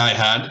idea I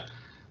had.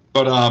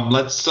 But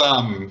let's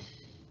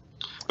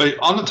But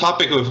on the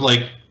topic of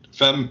like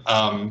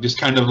just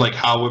kind of like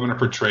how women are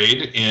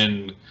portrayed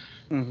in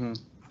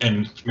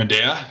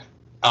Medea.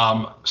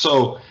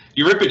 So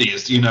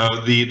Euripides,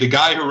 the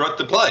guy who wrote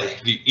the play,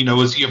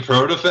 was he a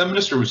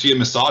proto-feminist or was he a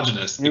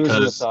misogynist? He was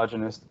a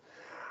misogynist.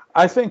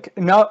 I think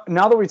now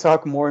that we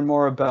talk more and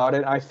more about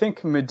it, I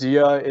think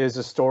Medea is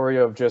a story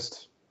of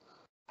just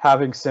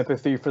having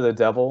sympathy for the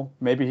devil.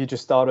 Maybe he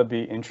just thought it'd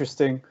be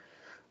interesting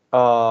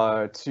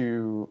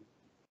to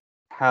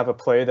have a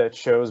play that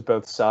shows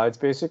both sides,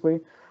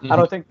 basically. I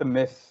don't think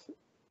I'm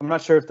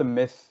not sure if the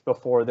myth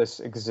before this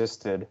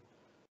existed.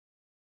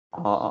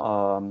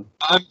 I'm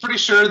pretty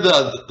sure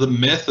the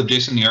myth of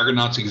Jason and the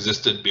Argonauts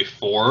existed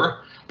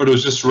before, but it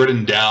was just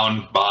written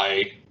down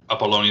by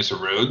Apollonius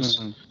of Rhodes.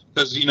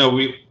 Because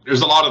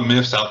there's a lot of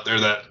myths out there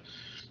that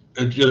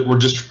were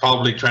just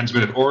probably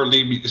transmitted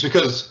orally. Just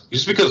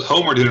because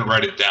Homer didn't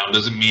write it down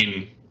doesn't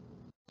mean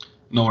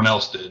no one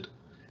else did,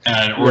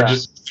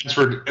 just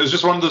transferred. It was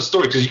just one of those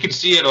stories because you can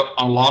see it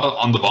a lot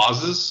on the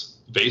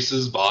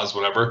vases,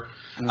 whatever.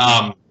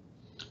 And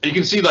you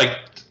can see like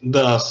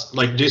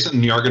Jason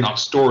and the Argonaut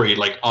story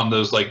like on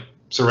those like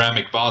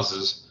ceramic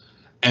vases,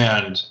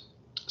 and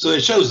so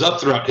it shows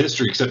up throughout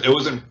history, except it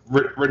wasn't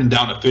written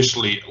down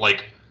officially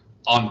like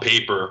on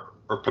paper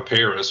or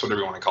papyrus,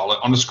 whatever you want to call it,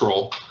 on a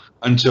scroll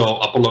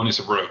until Apollonius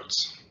of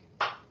Rhodes.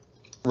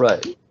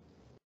 Right.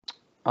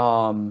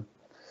 And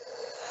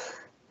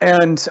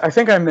I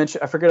think I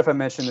forget if I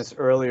mentioned this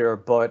earlier,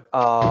 but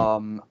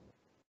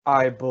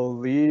I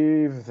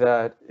believe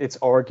that it's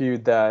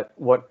argued that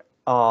what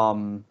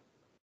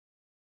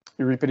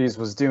Euripides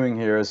was doing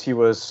here is he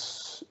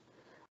was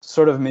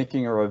sort of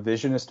making a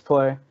revisionist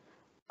play.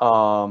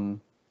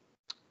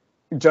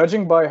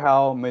 Judging by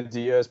how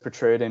Medea is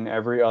portrayed in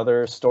every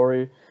other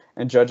story,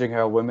 and judging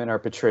how women are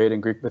portrayed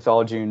in Greek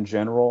mythology in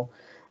general,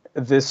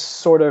 this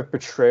sort of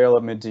portrayal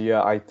of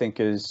Medea, I think,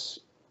 is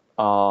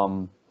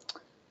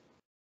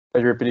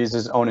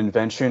Euripides' own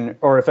invention,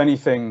 or if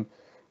anything,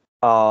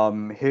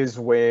 his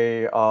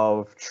way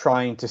of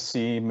trying to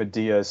see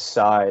Medea's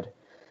side,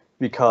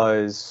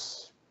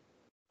 because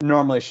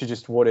normally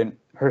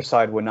her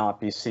side would not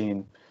be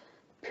seen,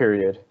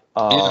 period.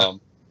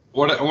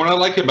 What I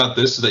like about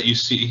this is that you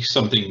see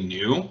something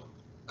new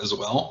as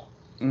well.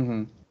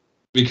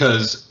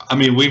 Because, I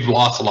mean, we've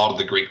lost a lot of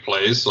the Greek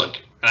plays, and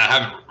I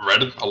haven't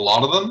read a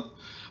lot of them,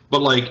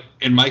 but,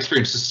 in my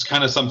experience, this is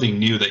kind of something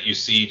new that you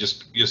see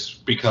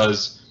just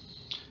because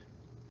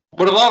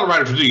what a lot of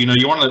writers do,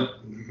 you want to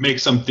make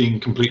something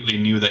completely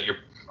new that your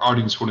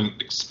audience wouldn't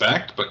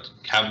expect, but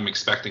have them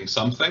expecting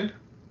something.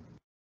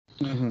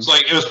 So,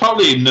 it was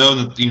probably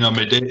known that,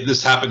 Medea,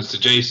 this happens to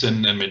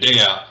Jason and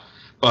Medea,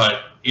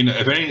 but,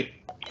 if any,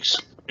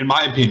 in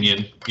my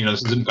opinion,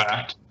 this isn't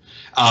fact,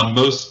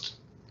 most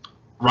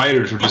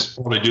writers would just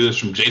probably do this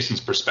from Jason's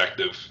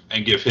perspective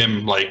and give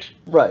him,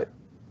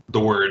 the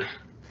word.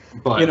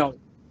 But,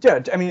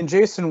 I mean,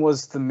 Jason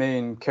was the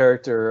main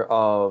character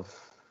of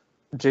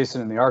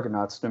Jason and the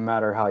Argonauts, no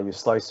matter how you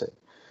slice it.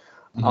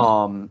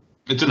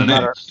 It's in the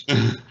name.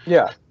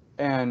 Yeah,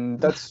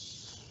 and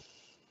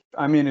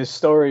his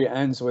story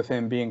ends with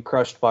him being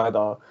crushed by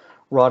the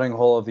rotting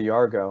hull of the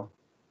Argo.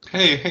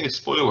 Hey,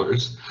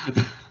 spoilers.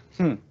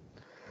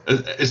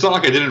 It's not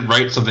like I didn't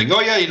write something.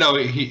 Oh yeah,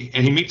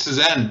 he meets his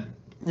end.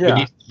 Yeah,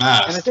 beneath the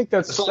mask. And I think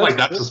that's a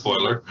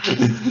spoiler.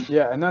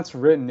 Yeah, and that's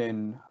written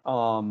in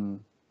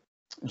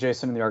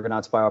Jason and the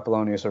Argonauts by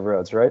Apollonius of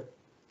Rhodes, right?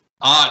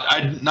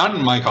 Not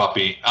in my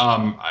copy.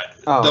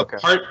 Okay.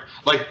 Part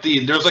I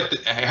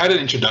had an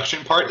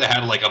introduction part that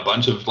had a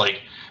bunch of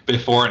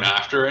before and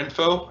after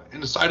info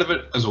inside of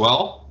it as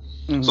well.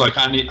 So I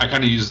kind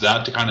of used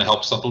that to kind of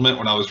help supplement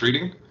when I was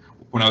reading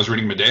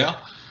Medea.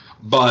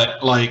 But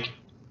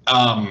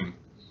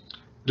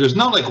there's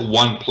not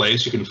one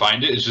place you can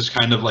find it. It's just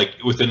kind of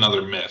within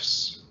other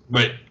myths.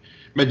 But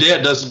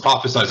Medea does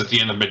prophesize at the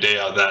end of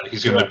Medea that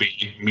he's going to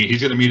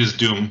meet his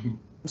doom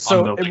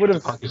on the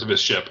carcass of his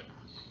ship.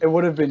 It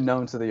would have been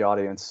known to the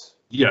audience.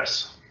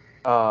 Yes.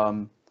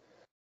 But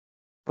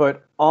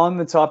on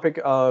the topic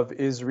of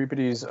is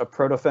Euripides a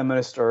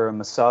proto-feminist or a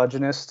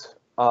misogynist?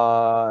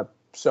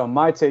 So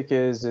my take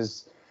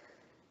is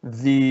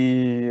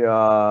the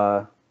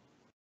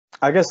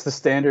I guess the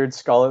standard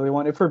scholarly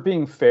one. If we're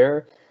being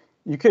fair,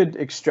 you could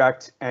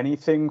extract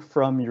anything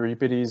from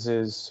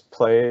Euripides'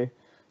 play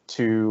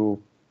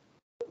to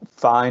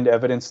find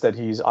evidence that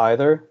he's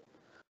either.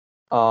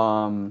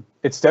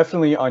 It's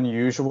definitely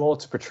unusual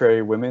to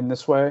portray women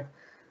this way.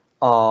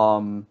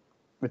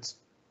 It's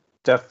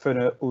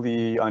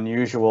definitely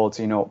unusual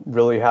to,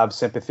 really have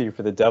sympathy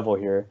for the devil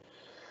here.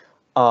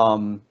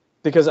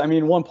 Because,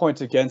 one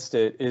point against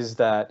it is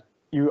that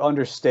you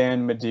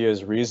understand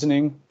Medea's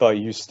reasoning, but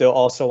you still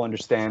also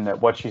understand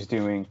that what she's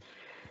doing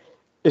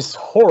is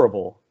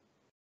horrible.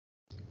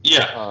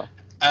 Yeah.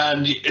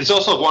 And it's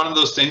also one of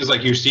those things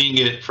you're seeing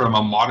it from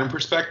a modern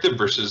perspective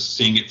versus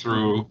seeing it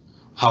through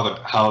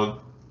how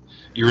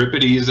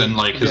Euripides and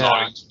his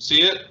audience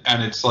see it.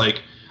 And it's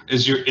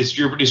is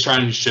Euripides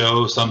trying to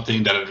show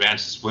something that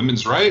advances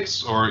women's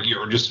rights, or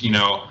you're just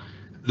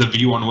the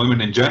view on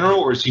women in general,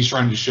 or is he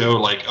trying to show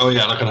like, oh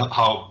yeah, look at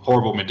how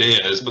horrible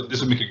Medea is, but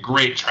this would make a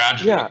great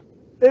tragedy? Yeah,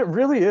 it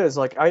really is.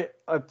 Like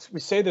we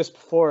say this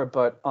before,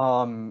 but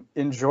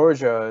in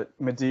Georgia,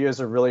 Medea is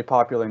a really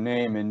popular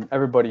name, and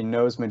everybody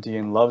knows Medea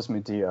and loves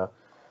Medea.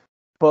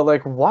 But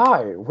like,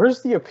 why?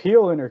 Where's the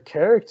appeal in her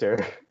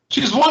character?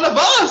 She's one of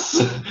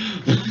us.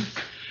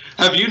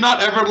 Have you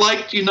not ever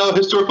liked,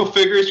 historical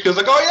figures? Because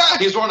like, oh yeah,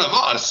 he's one of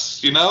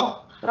us,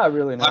 Not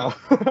really, no.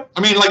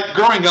 I mean, like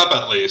growing up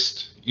at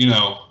least,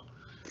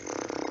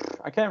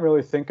 I can't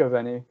really think of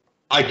any.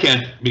 I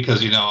can't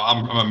because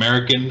I'm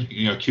American,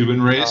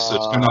 Cuban race,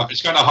 so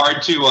it's kind of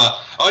hard to.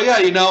 Oh yeah,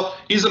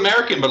 he's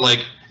American, but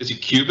like, is he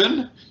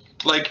Cuban?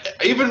 Like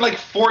even like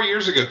 4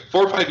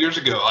 or 5 years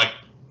ago, like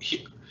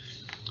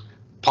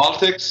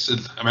politics,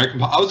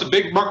 American. I was a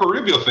big Marco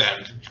Rubio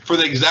fan for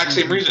the exact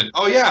same reason.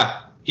 Oh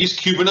yeah, he's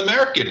Cuban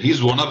American.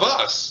 He's one of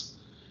us.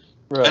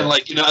 Right. And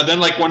like and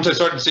then like once I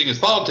started seeing his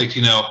politics,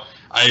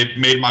 I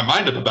made my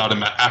mind up about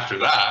him after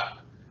that. I'm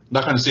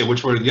not going to say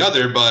which way or the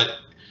other, but.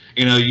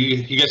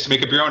 You get to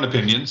make up your own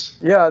opinions.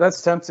 Yeah, that's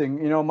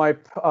tempting. My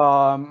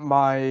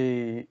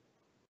my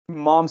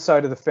mom's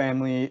side of the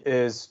family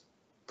is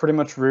pretty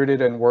much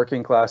rooted in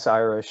working class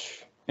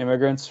Irish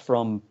immigrants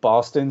from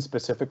Boston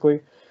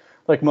specifically.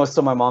 Like most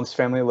of my mom's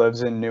family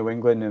lives in New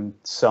England in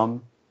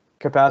some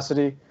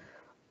capacity.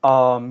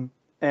 And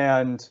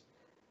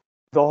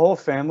the whole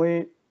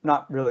family,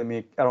 not really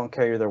me, I don't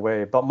care either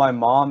way, but my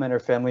mom and her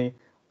family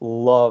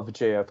loved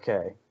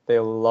JFK. They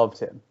loved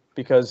him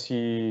because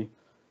he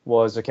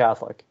was a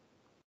Catholic.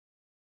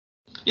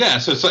 Yeah,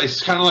 so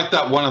it's kind of like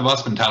that one of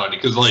us mentality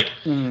because like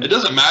it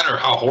doesn't matter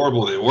how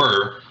horrible they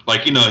were.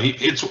 Like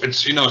it's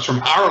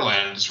from our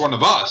land. It's one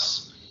of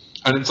us,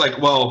 and it's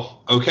like,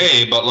 well,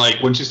 okay, but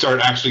like once you start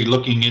actually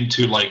looking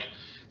into like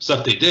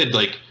stuff they did,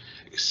 like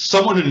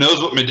someone who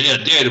knows what Medea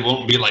did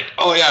won't be like,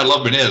 oh yeah, I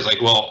love Medea. It's like,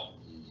 well,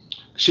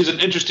 she's an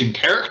interesting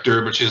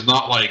character, but she's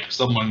not like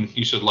someone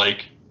you should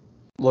like.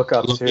 Look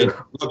up to.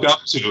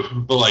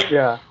 But like,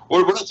 yeah.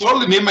 Would I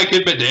totally name my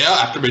kid Medea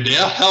after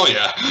Medea? Hell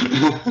yeah.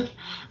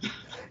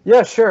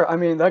 Yeah, sure. I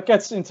mean, that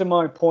gets into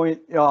my point.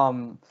 I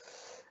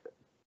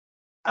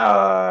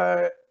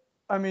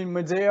mean,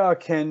 Medea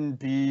can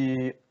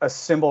be a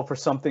symbol for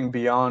something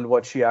beyond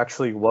what she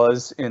actually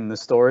was in the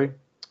story.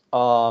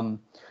 One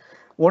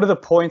of the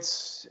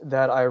points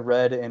that I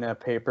read in a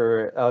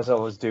paper as I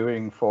was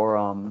reading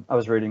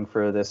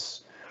for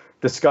this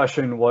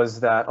discussion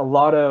was that a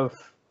lot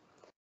of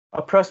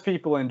oppressed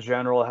people in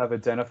general have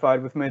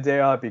identified with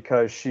Medea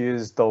because she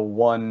is the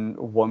one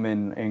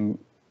woman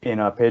in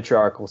a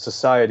patriarchal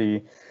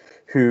society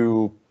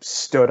who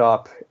stood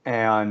up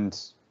and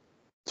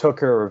took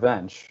her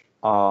revenge.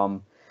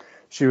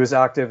 She was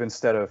active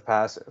instead of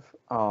passive.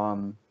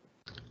 So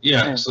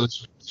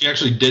she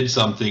actually did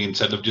something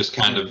instead of just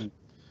kind of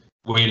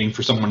waiting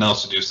for someone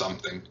else to do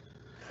something.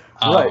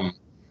 Right.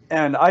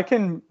 And I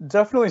can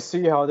definitely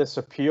see how this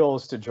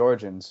appeals to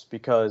Georgians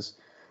because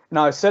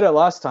now, I said it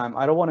last time,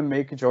 I don't want to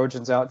make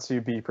Georgians out to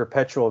be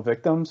perpetual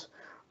victims,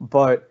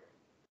 but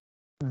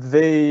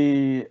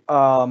they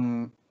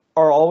are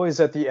always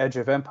at the edge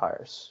of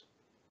empires,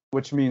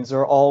 which means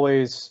they're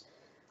always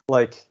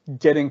like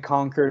getting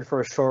conquered for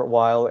a short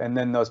while, and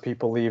then those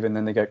people leave, and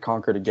then they get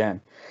conquered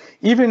again.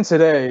 Even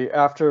today,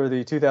 after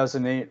the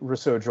 2008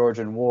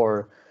 Russo-Georgian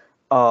War,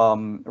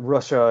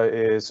 Russia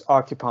is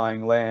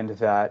occupying land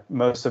that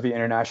most of the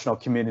international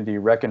community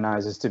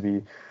recognizes to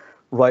be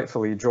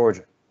rightfully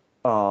Georgian.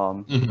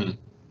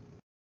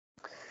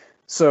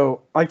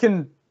 So I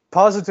can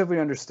positively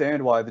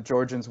understand why the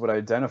Georgians would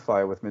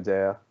identify with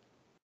Medea.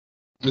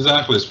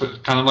 Exactly. It's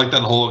kind of like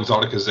that whole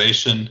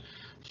exoticization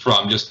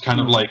from just kind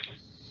of like,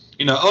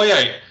 oh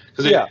yeah,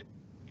 because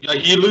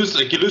you lose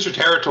your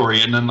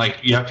territory, and then like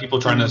you have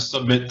people trying to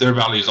submit their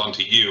values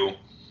onto you,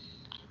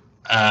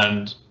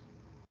 and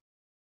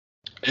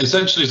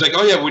essentially it's like,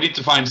 oh yeah, we need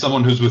to find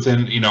someone who's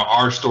within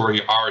our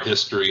story, our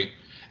history.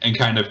 And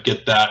kind of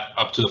get that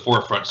up to the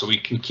forefront so we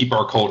can keep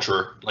our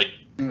culture like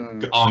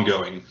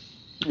ongoing.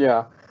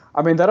 Yeah,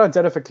 I mean that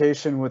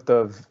identification with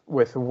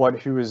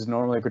who is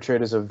normally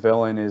portrayed as a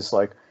villain is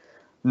like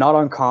not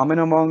uncommon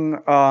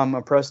among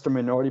oppressed or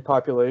minority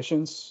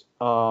populations.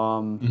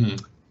 Like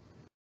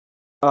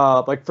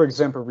for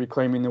example,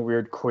 reclaiming the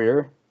word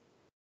queer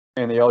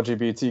in the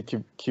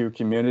LGBTQ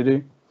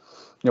community.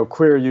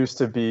 Queer used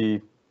to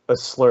be a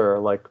slur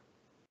like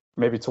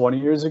maybe 20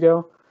 years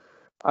ago,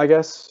 I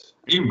guess.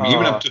 Even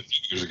up to a few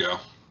years ago.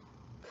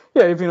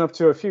 Yeah, even up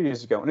to a few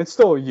years ago. And it's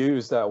still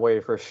used that way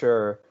for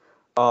sure.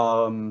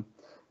 And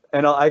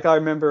I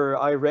remember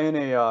I ran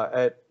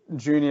at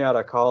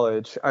Juniata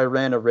College, I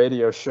ran a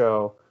radio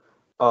show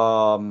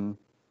called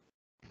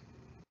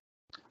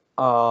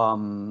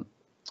Out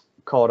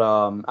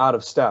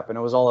of Step. And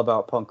it was all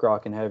about punk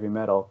rock and heavy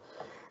metal.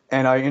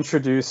 And I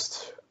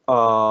introduced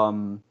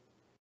a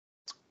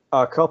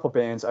couple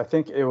bands. I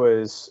think it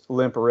was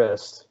Limp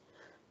Wrist,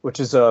 which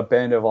is a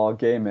band of all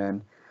gay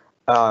men,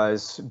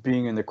 as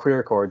being in the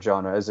queercore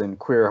genre, as in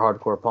queer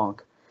hardcore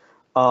punk.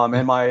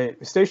 And my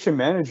station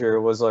manager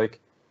was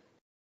like,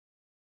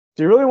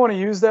 do you really want to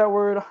use that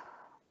word?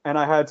 And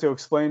I had to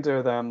explain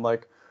to them,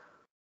 like,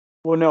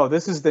 well, no,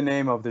 this is the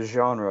name of the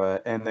genre,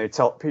 and they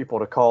tell people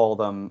to call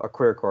them a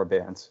queercore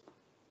band.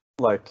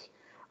 Like,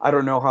 I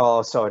don't know how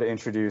else I would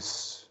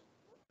introduce,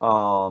 I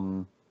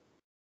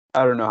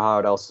don't know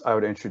how else I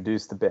would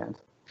introduce the band.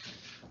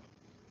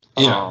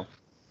 Yeah.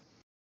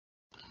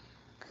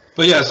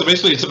 But yeah, so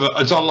basically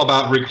it's all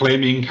about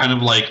reclaiming kind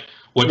of like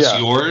what's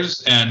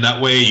yours, and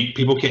that way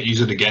people can't use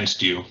it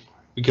against you,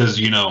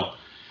 because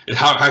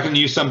how can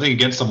you use something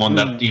against someone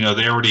that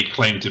they already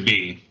claim to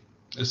be,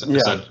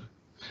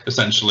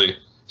 essentially.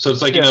 So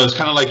it's like it's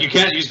kind of like you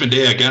can't use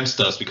Medea against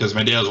us because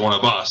Medea is one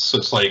of us. So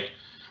it's like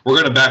we're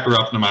gonna back her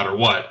up no matter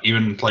what,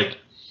 even like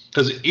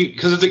because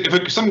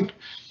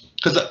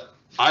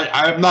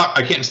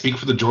I can't speak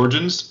for the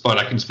Georgians, but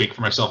I can speak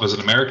for myself as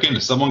an American.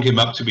 If someone came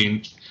up to me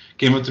and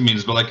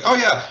was like, oh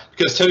yeah,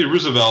 because Teddy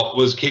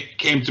Roosevelt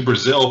came to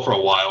Brazil for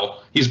a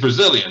while. He's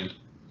Brazilian,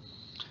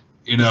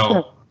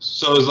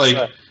 So it's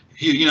like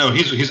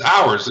he's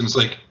ours, and it's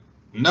like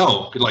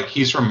no, like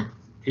he's from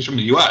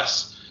the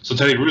U.S. So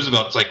Teddy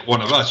Roosevelt's like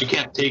one of us. You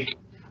can't take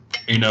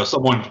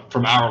someone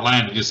from our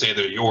land and just say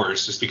they're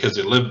yours just because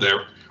they lived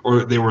there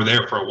or they were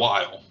there for a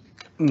while.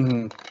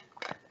 Mm-hmm.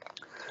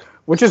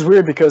 Which is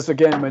weird because,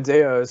 again,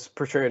 Medea is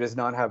portrayed as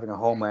not having a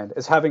homeland,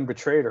 as having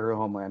betrayed her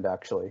homeland,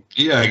 actually.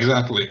 Yeah,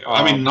 exactly.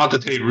 I mean, not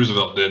that Teddy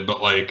Roosevelt did,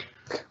 but like...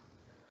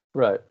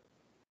 Right.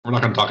 We're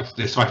not going to talk...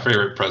 It's my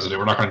favorite president.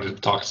 We're not going to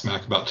talk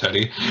smack about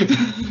Teddy.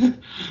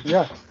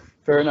 Yeah,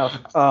 fair enough.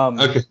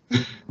 Okay.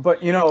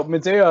 But,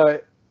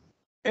 Medea,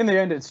 in the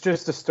end, it's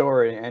just a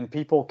story, and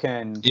people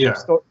can... Yeah.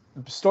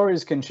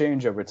 Stories can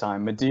change over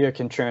time. Medea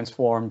can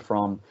transform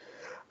from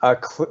a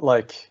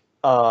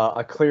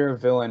clear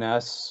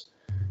villainess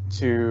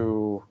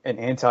to an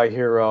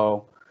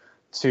anti-hero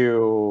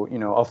to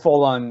a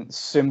full-on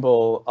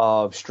symbol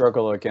of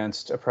struggle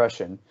against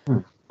oppression.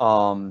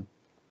 And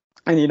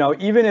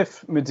even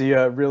if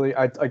Medea really,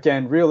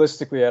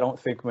 realistically, I don't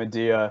think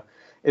Medea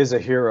is a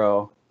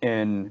hero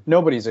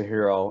nobody's a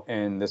hero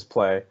in this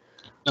play.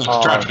 No, it's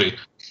a tragedy.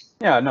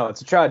 Yeah, no,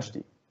 it's a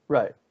tragedy,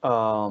 right?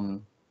 I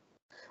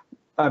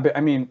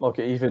mean,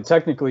 okay, even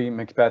technically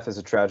Macbeth is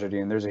a tragedy,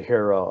 and there's a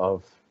hero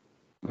of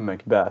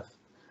Macbeth.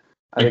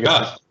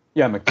 Macbeth.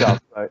 Yeah, Macduff,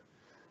 right?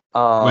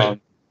 Wait,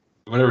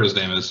 whatever his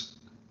name is.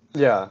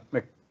 Yeah,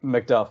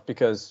 Macduff,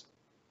 because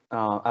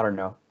I don't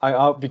know.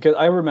 Because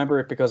I remember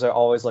it because I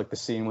always like the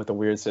scene with the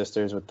weird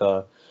sisters with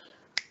the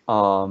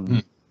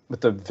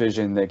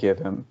vision they give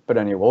him. But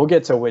anyway, we'll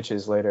get to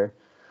witches later.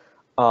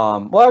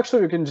 Well,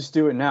 actually, we can just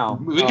do it now.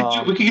 We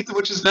can get the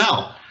witches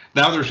now.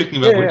 Now they're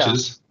thinking about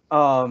witches.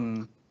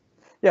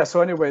 Yeah.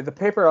 So anyway, the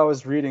paper I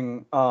was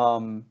reading.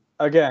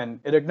 Again,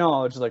 it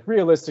acknowledged, like,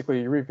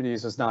 realistically,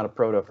 Euripides was not a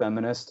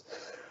proto-feminist.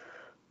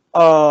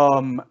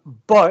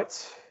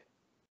 But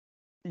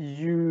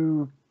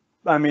you're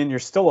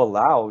still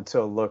allowed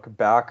to look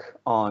back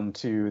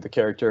onto the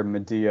character of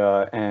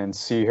Medea and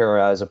see her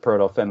as a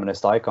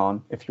proto-feminist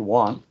icon if you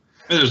want.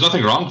 Yeah, there's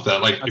nothing wrong with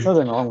that. Like, there's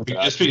nothing wrong with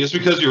that. Just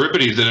because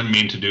Euripides didn't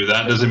mean to do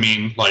that doesn't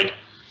mean, like,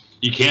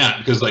 you can't.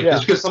 Because, like,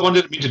 just because someone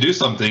didn't mean to do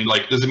something,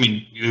 like, doesn't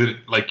mean, you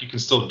can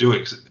still do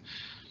it.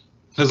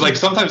 Because, like,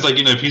 sometimes, like,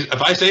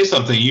 if I say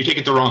something, you take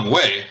it the wrong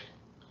way.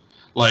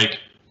 Like,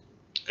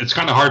 it's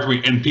kind of hard for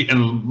me,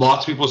 and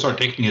lots of people start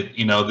taking it,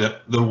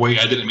 the way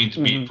I didn't mean to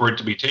be for it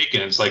to be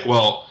taken. It's like,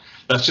 well,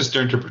 that's just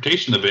their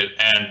interpretation of it,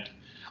 and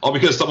all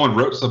because someone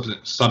wrote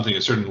something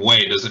a certain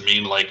way doesn't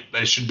mean, like,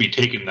 that it should be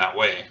taken that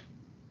way.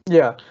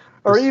 Yeah,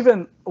 or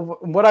even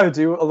what I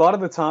do a lot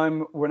of the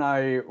time when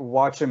I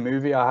watch a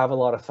movie, I have a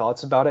lot of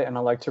thoughts about it, and I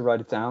like to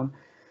write it down.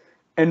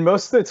 And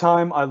most of the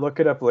time, I look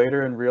it up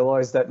later and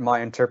realize that my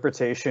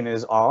interpretation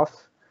is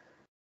off.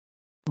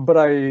 But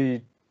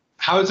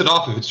How is it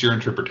off if it's your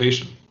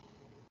interpretation?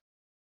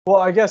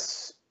 Well,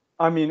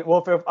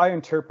 if I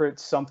interpret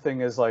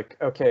something as, like,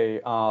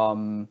 okay, I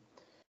don't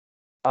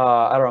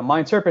know, my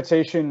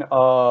interpretation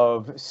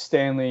of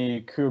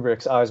Stanley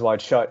Kubrick's Eyes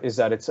Wide Shut is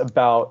that it's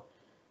about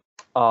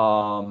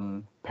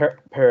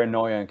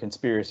paranoia and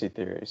conspiracy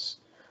theories.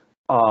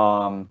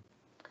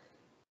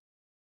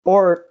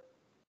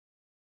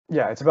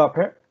 It's about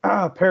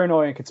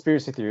paranoia and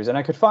conspiracy theories. And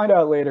I could find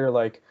out later,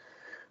 like,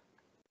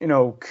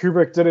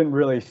 Kubrick didn't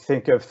really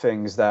think of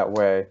things that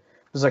way.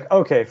 It was like,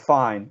 okay,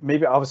 fine.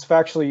 Maybe I was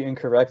factually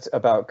incorrect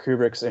about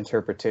Kubrick's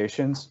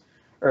interpretations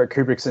or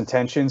Kubrick's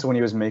intentions when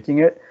he was making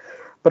it.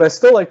 But I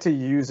still like to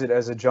use it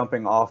as a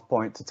jumping off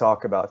point to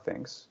talk about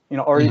things.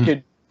 Or you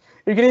could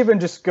even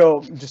just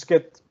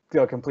get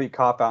the complete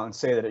cop out and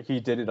say that he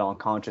did it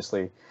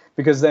unconsciously,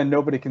 because then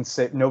nobody can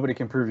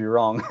prove you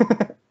wrong.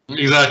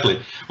 Exactly.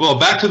 Well,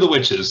 back to the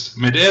witches.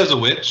 Medea is a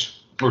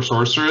witch or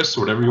sorceress, or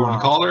whatever you want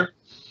to call her.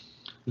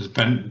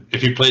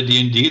 If you play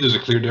D&D, there's a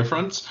clear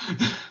difference.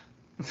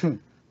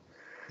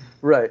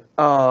 Right.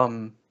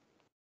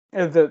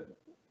 The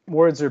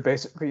words are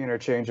basically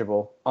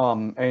interchangeable.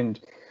 And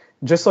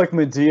just like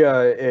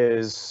Medea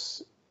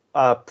is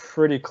a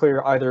pretty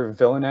clear either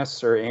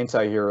villainess or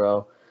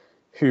anti-hero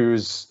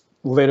who's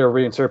later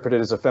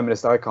reinterpreted as a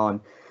feminist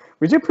icon,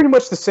 We do pretty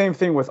much the same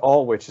thing with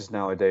all witches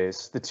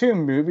nowadays. The two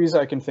movies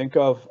I can think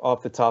of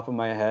off the top of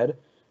my head,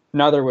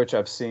 neither of which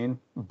I've seen,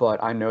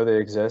 but I know they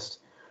exist,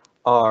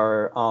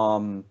 are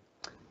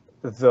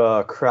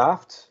The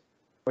Craft,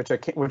 which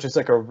is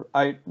like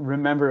I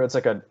remember it's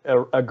like a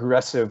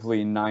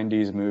aggressively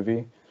 90s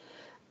movie.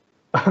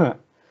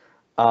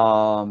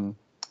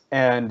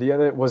 And the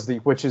other was The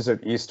Witches of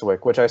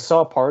Eastwick, which I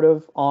saw part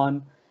of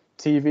on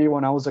TV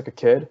when I was like a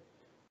kid.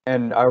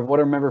 And what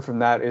I remember from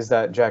that is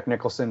that Jack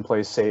Nicholson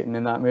plays Satan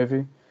in that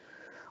movie,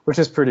 which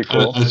is pretty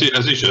cool. As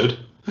he should.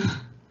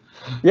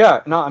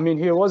 Yeah, no, I mean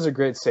he was a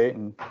great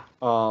Satan.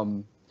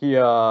 He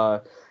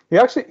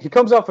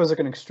comes off as like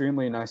an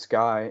extremely nice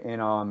guy in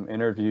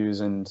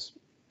interviews and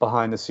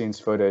behind the scenes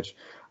footage.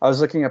 I was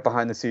looking at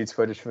behind the scenes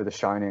footage for The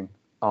Shining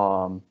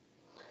the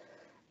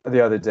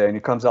other day, and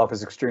he comes off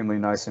as extremely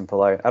nice and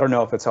polite. I don't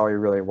know if it's how he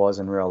really was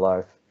in real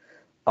life,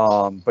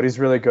 but he's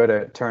really good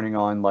at turning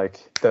on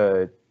like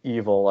the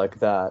evil like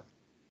that.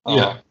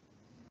 Yeah.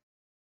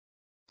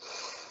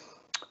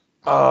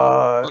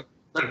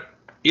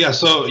 Yeah.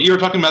 So you were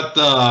talking about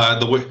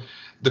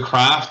the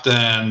Craft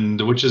and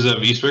the Witches of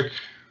Eastwick.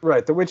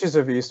 Right, the Witches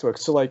of Eastwick.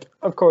 So, like,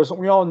 of course,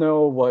 we all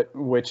know what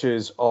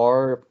witches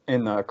are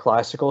in the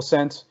classical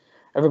sense.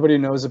 Everybody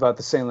knows about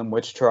the Salem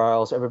witch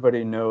trials.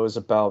 Everybody knows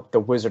about the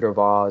Wizard of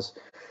Oz.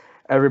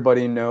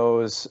 Everybody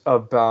knows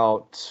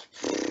about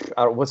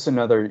what's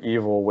another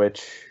evil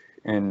witch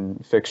in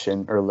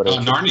fiction or literature?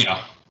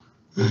 Narnia.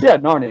 Yeah,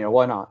 Narnia.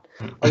 Why not?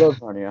 I love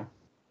Narnia.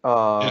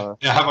 Yeah,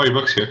 I have all your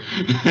books here.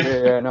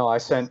 yeah, no, I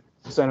sent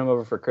them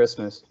over for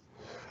Christmas.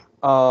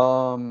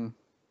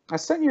 I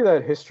sent you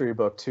that history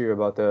book too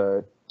about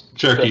the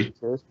Cherokee.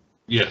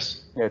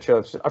 Yes. Yeah,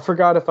 Cherokee. I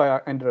forgot if I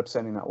ended up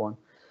sending that one.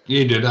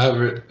 You did. I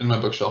have it in my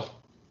bookshelf.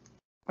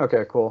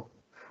 Okay, cool.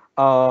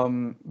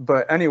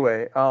 But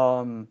anyway,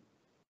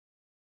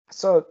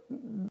 so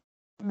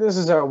this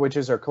is how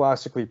witches are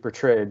classically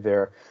portrayed.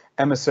 They're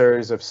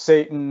emissaries of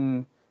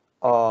Satan,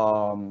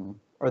 or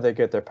they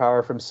get their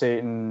power from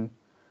Satan.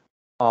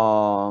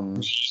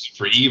 Use it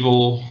for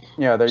evil.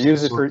 Yeah, they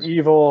use it for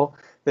evil.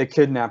 They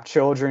kidnap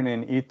children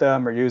and eat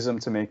them, or use them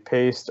to make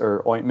paste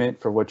or ointment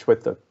for which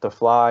with the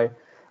fly,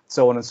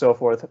 so on and so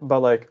forth. But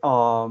like,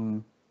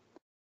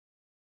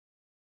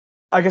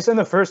 I guess in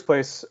the first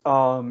place,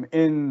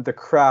 in The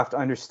Craft,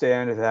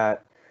 understand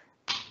that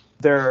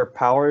their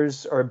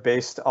powers are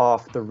based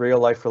off the real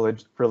life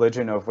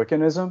religion of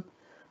Wiccanism,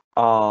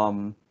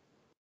 and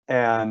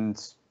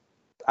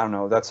I don't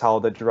know. That's how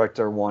the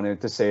director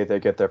wanted to say they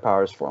get their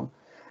powers from,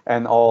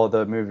 and all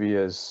the movie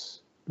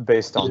is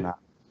based on that.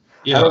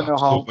 Yeah, I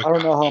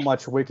don't know how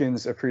much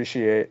Wiccans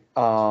appreciate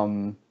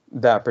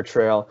that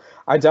portrayal.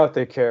 I doubt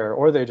they care,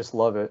 or they just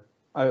love it.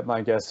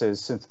 My guess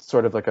is, since it's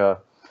sort of like a,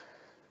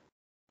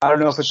 I don't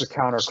know if it's a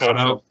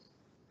countercultural.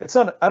 It's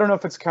not. I don't know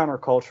if it's a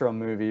countercultural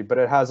movie, but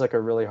it has like a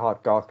really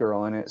hot goth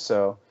girl in it,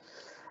 so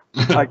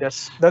I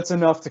guess that's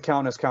enough to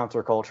count as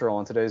countercultural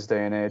in today's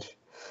day and age.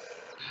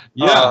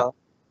 Yeah.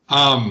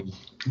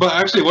 But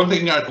actually, one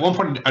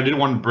point I didn't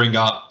want to bring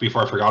up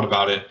before I forgot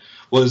about it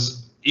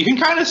was you can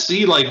kind of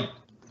see like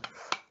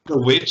the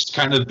witch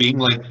kind of being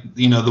like,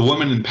 you know, the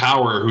woman in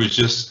power who's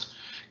just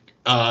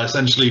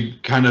essentially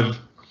kind of,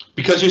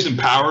 because she's in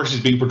power, she's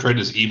being portrayed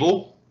as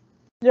evil.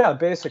 Yeah,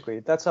 basically,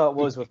 that's how it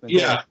was with Medea.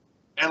 Yeah,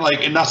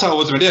 and that's how it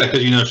was with Medea,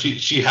 because you know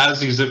she has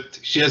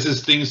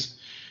these things.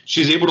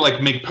 She's able to like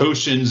make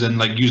potions and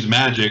like use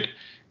magic,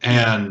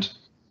 and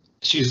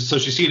she's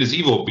seen as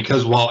evil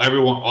because while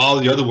all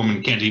the other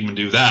women can't even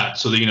do that,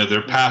 so that, you know,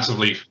 they're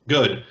passively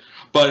good.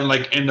 But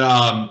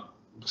in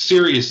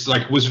serious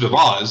like Wizard of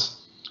Oz,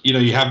 you know,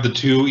 you have the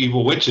two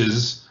evil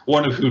witches,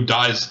 one of who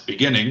dies at the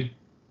beginning,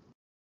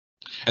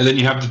 and then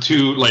you have the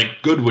two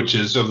like good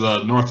witches of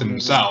the north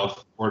and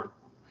south. Or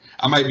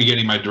I might be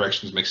getting my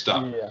directions mixed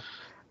up. Yeah,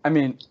 I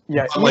mean,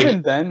 yeah.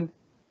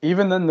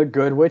 Even then, the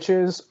good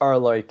witches are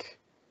like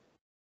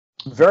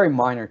very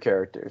minor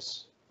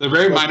characters. They're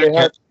very minor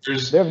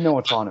characters. They have no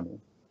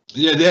autonomy.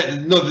 Yeah,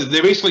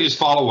 they basically just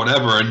follow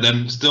whatever, and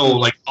then still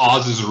like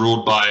Oz is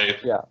ruled by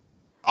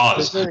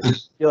Oz.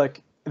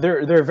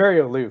 They're very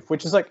aloof,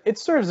 which is like, it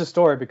serves the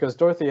story because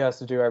Dorothy has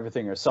to do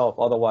everything herself.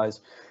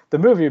 Otherwise, the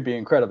movie would be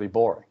incredibly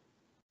boring.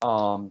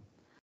 But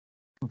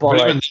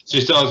even then, she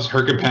still has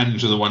her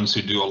companions are the ones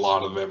who do a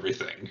lot of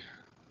everything.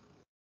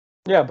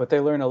 Yeah, but they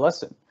learn a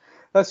lesson.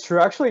 That's true.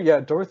 Actually, yeah,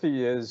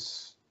 Dorothy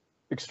is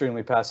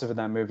extremely passive in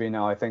that movie.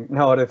 Now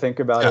that I think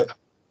about it.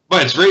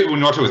 But it's great when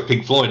you watch it with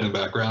Pink Floyd in the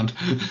background.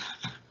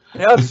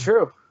 Yeah, that's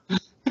true.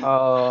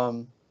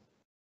 Man,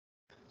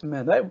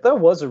 that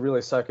was a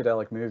really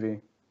psychedelic movie.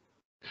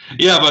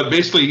 Yeah, but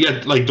basically,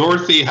 yeah, like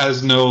Dorothy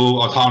has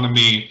no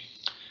autonomy.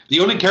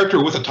 The only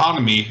character with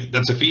autonomy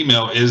that's a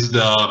female is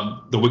the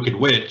Wicked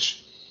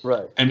Witch.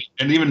 Right. And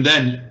even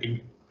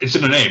then, it's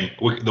in the name,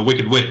 the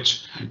Wicked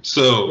Witch.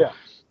 So, yeah.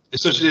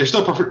 So they're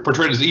still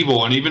portrayed as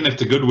evil, and even if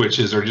the good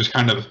witches are just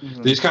kind of,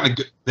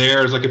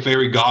 there as like a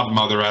fairy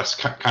godmother-esque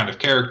kind of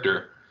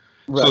character.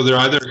 Right. So they're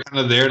either kind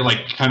of there to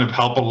like kind of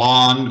help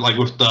along, like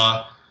with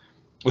the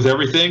with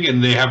everything,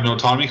 and they have no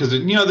autonomy because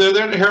they're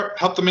there to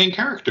help the main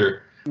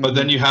character. Mm-hmm. But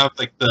then you have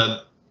like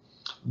the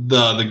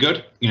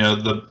good,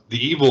 the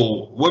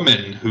evil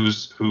woman who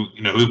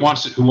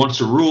wants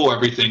to rule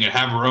everything and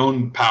have her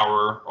own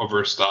power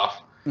over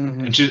stuff,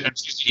 mm-hmm. and she's an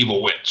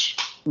evil witch.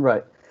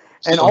 Right,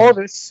 and all of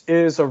this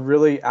is a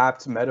really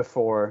apt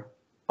metaphor,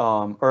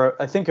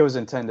 or I think it was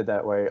intended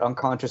that way,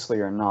 unconsciously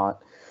or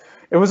not.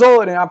 It was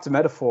all an apt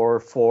metaphor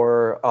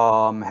for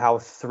how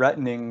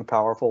threatening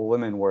powerful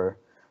women were,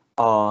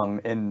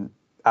 in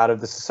out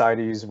of the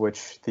societies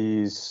which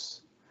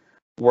these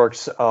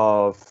works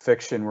of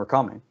fiction were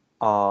coming.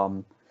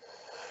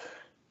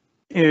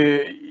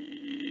 It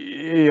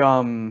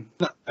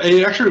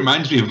actually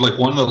reminds me of like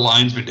one of the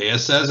lines Medea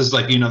says is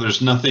like,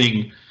 there's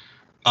nothing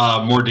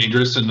more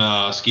dangerous than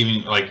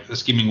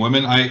scheming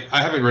women. I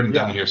have it written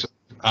down here. So,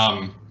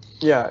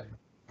 yeah,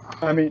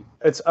 I mean,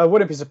 I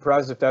wouldn't be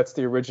surprised if that's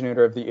the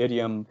originator of the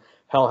idiom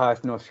 "hell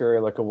hath no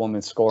fury like a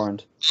woman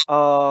scorned."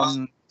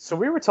 So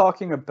we were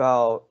talking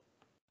about.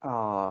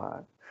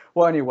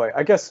 Well, anyway,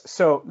 I guess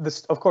so.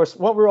 This, of course,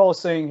 what we're all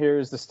saying here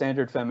is the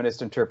standard feminist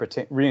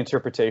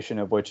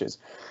reinterpretation of witches,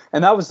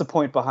 and that was the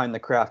point behind The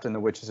Craft and the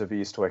Witches of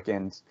Eastwick,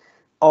 and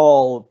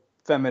all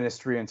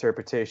feminist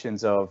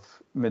reinterpretations of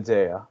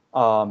Medea,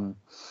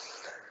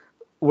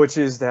 which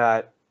is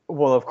that,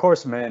 well, of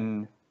course,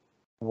 men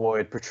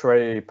would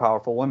portray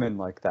powerful women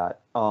like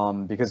that,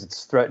 because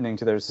it's threatening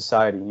to their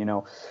society,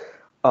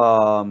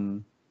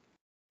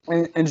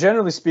 And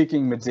generally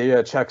speaking,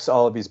 Medea checks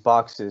all of these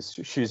boxes.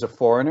 She's a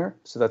foreigner,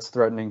 so that's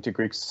threatening to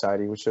Greek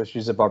society, which shows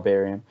she's a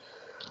barbarian.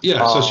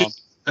 Yeah, so she's,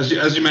 as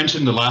you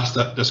mentioned in the last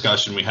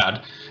discussion we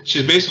had,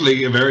 she's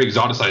basically a very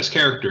exoticized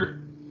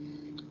character.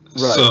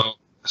 Right.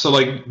 So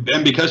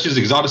and because she's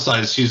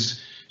exoticized,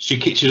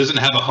 she doesn't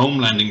have a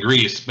homeland in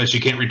Greece, but she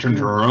can't return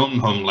to her own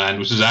homeland,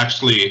 which is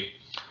actually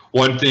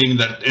one thing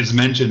that is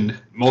mentioned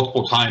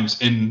multiple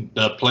times in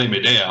the play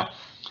Medea.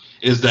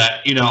 Is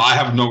that I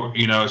have no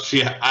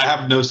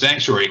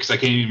sanctuary because I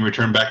can't even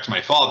return back to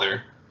my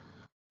father,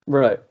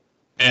 right?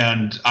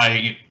 And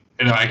I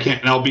can't.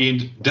 And I'll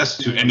be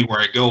destitute anywhere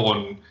I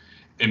go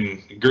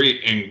in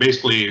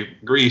basically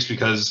Greece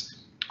because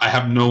I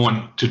have no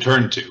one to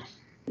turn to.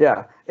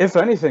 Yeah, if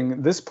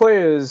anything, this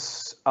play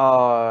is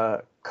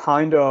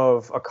kind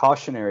of a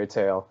cautionary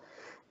tale,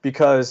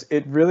 because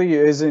it really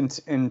isn't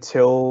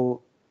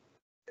until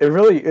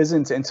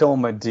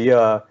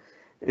Medea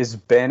is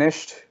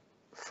banished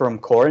from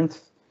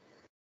Corinth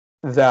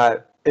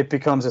that it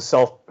becomes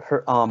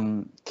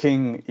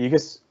King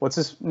Aegus. What's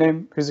his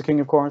name? Who's the king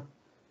of Corinth?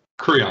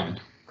 Creon.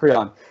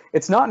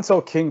 It's not until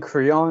King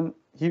Creon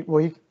he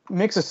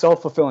makes a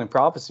self-fulfilling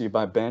prophecy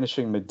by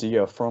banishing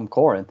Medea from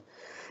Corinth,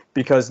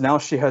 because now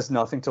she has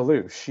nothing to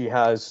lose. She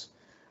has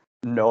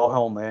no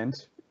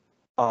homeland.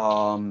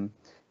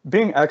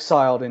 Being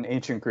exiled in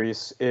ancient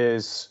Greece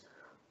is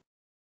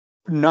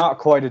not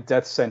quite a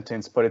death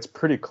sentence, but it's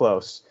pretty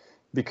close,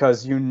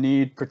 because you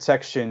need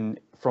protection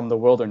from the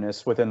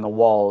wilderness within the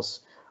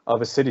walls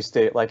of a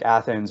city-state like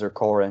Athens or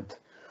Corinth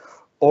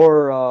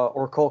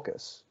or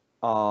Colchis.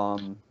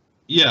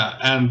 Yeah,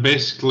 and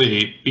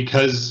basically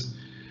because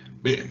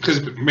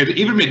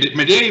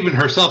Medea even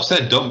herself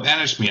said, "Don't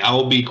banish me. I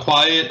will be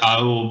quiet. I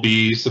will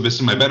be submissive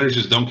to my betters.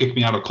 Just don't kick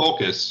me out of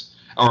Colchis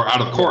or out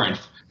of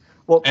Corinth."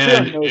 Well,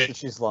 Creon knows that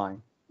she's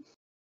lying.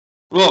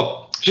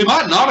 Well, she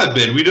might not have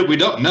been. We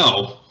don't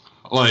know.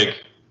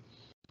 Like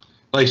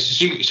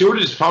she would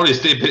have just probably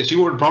stayed pit. She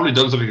would have probably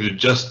done something to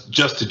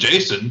just to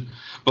Jason,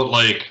 but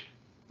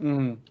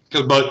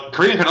but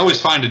Creon can always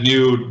find a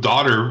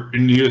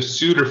new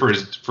suitor for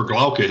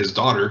Glauca, his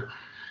daughter.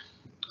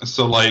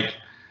 So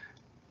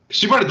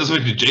she might have done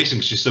something to Jason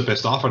because she's so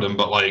pissed off at him.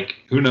 But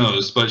who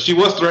knows? But she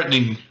was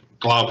threatening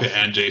Glauca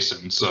and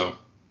Jason, so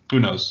who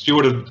knows? She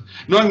would have,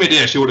 knowing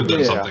Medea, she would have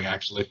done something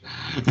actually.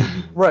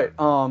 Right.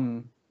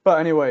 But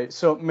anyway,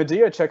 so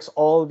Medea checks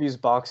all of these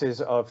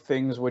boxes of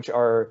things which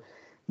are,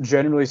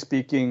 generally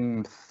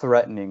speaking,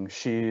 threatening.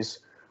 She's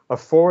a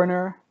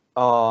foreigner.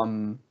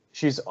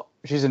 She's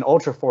an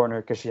ultra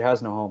foreigner because she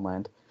has no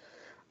homeland.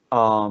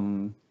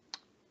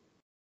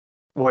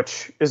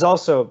 Which is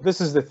also,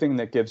 this is the thing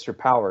that gives her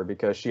power,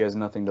 because she has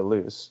nothing to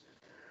lose.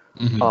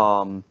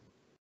 Mm-hmm.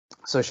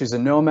 So she's a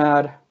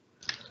nomad.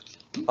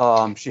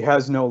 She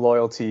has no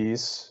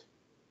loyalties.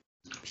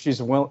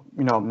 She's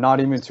not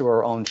even to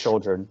her own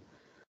children.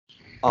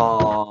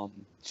 So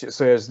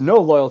there's no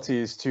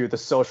loyalties to the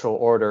social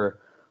order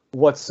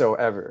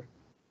whatsoever.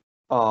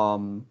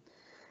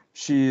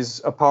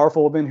 She's a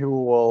powerful woman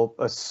who will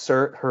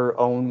assert her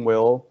own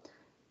will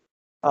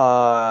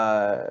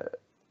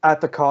at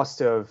the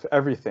cost of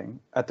everything,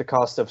 at the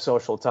cost of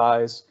social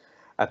ties,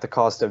 at the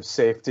cost of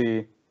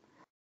safety.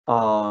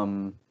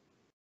 And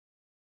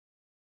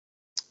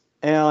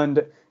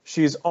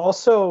she's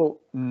also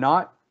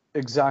not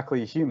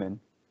exactly human.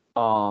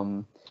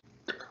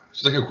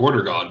 She's like a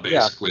quarter god,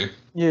 basically.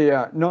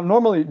 Yeah. No,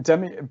 normally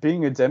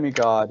being a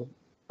demigod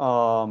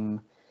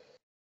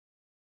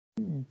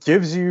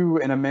gives you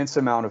an immense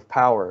amount of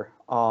power.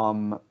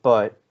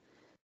 But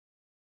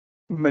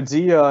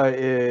Medea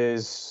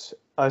is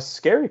a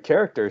scary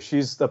character.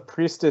 She's the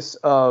priestess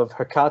of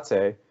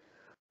Hecate,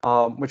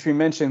 which we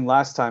mentioned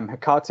last time.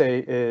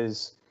 Hecate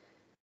is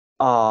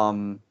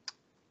a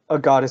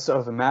goddess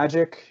of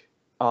magic.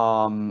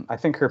 I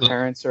think her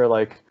parents are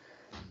like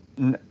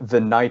the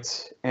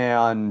Night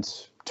and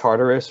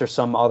Tartarus or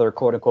some other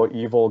quote unquote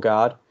evil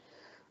god.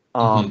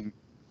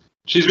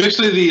 She's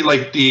basically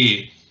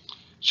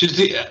she's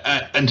the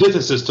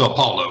antithesis to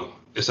Apollo,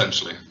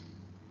 essentially.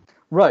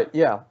 Right,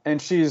 yeah.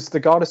 And she's the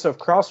goddess of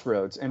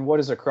crossroads. And what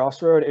is a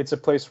crossroad? It's a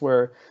place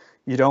where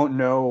you don't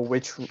know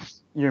which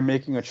you're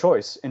making a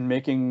choice. And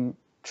making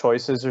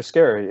choices are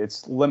scary.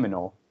 It's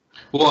liminal.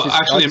 Well, She's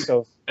actually,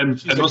 in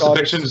most goddess.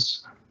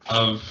 depictions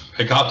of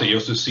Hecate, you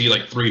also see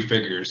like three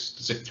figures,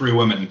 three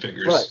women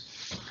figures. Right.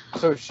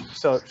 So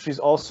she's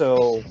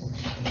also,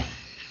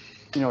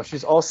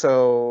 she's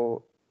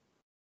also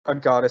a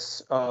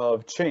goddess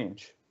of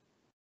change.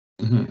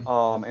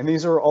 And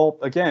these are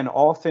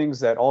all things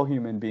that all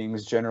human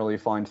beings generally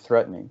find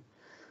threatening.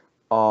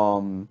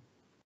 It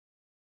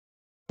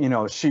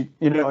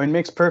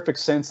makes perfect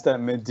sense that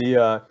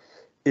Medea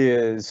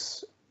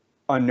is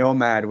a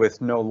nomad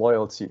with no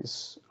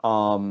loyalties,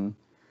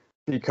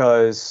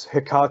 because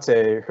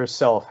Hecate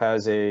herself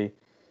has a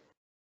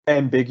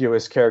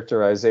ambiguous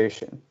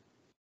characterization.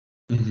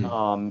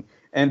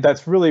 And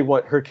that's really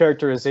what her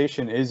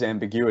characterization is,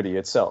 ambiguity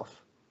itself.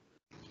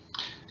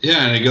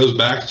 Yeah, and it goes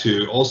back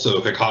to also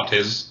Hecate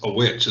is a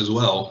witch as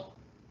well.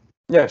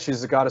 Yeah,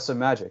 she's the goddess of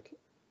magic.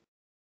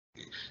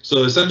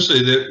 So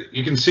essentially,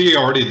 you can see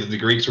already that the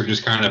Greeks were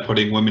just kind of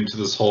putting women to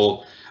this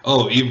whole,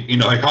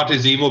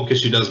 Hecate's evil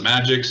because she does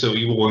magic, so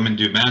evil women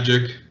do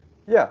magic.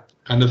 Yeah.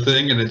 Kind of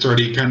thing, and it's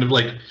already kind of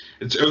like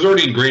it was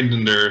already ingrained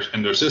in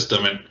their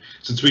system. And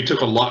since we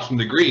took a lot from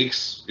the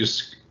Greeks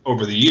just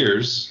over the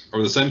years,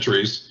 over the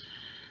centuries,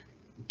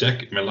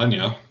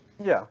 millennia.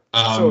 Yeah.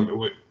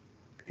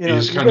 It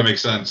just kind of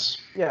makes sense.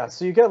 Yeah,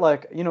 so you get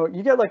like a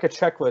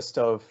checklist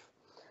of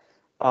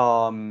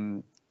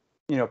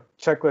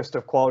checklist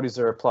of qualities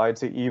that are applied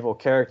to evil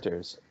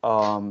characters.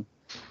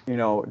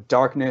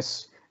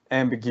 Darkness,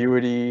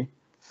 ambiguity,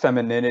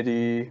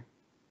 femininity,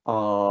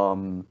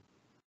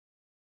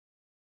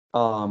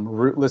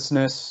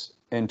 rootlessness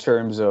in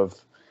terms of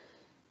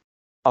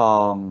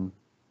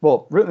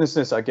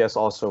rootlessness I guess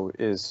also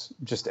is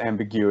just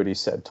ambiguity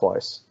said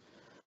twice.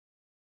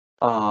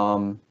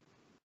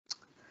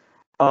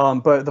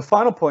 But the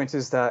final point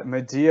is that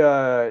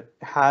Medea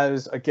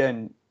has,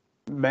 again,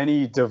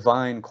 many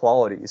divine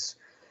qualities.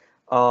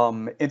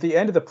 At the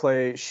end of the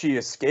play, she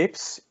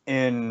escapes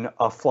in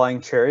a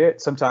flying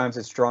chariot. Sometimes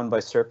it's drawn by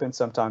serpents,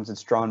 sometimes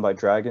it's drawn by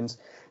dragons,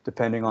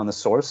 depending on the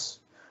source.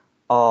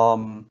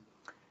 And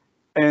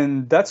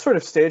that sort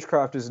of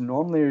stagecraft is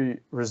normally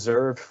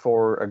reserved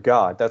for a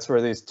god. That's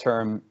where this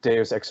term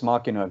Deus Ex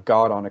Machina,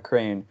 God on a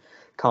crane,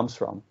 comes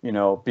from,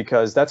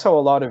 because that's how a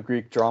lot of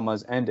Greek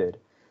dramas ended.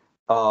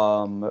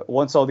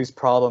 Once all these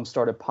problems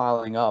started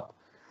piling up,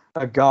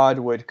 a god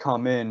would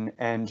come in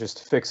and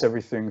just fix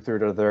everything through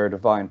to their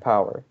divine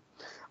power.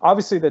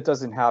 Obviously, that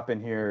doesn't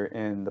happen here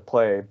in the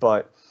play,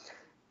 but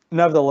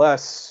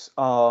nevertheless,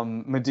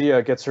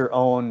 Medea gets her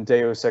own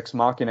Deus Ex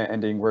Machina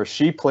ending where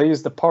she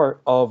plays the part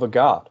of a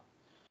god.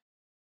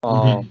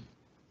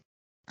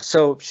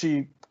 So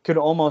she could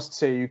almost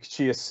say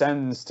she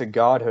ascends to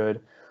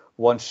godhood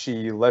once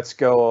she lets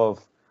go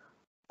of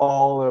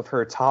all of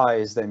her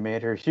ties that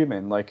made her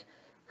human, like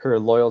her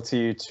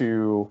loyalty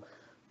to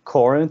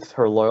Corinth,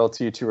 her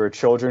loyalty to her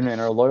children,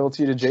 and her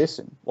loyalty to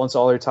Jason. Once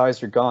all her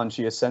ties are gone,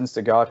 she ascends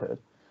to godhood.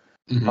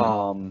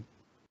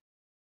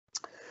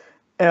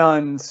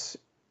 And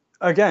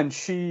again,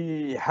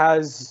 she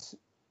has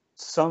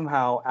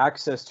somehow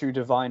access to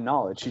divine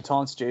knowledge. She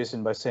taunts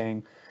Jason by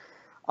saying,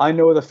 I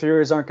know the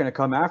Furies aren't going to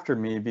come after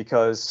me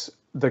because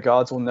the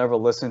gods will never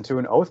listen to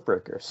an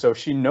oathbreaker. So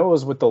she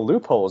knows what the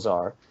loopholes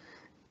are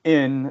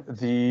in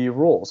the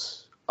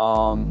rules.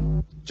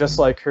 Just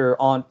like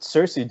her aunt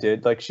Cersei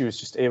did, like she was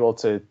just able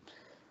to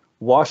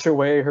wash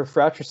away her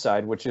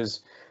fratricide, which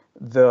is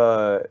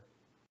the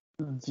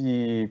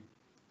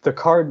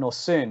cardinal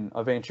sin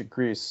of ancient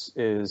Greece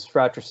is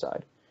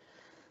fratricide.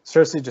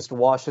 Cersei just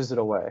washes it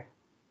away.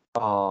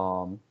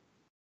 I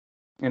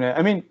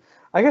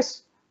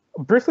guess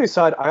briefly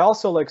aside, I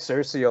also like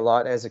Cersei a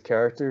lot as a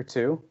character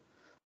too.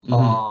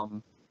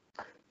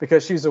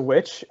 Because she's a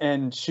witch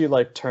and she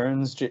like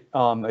turns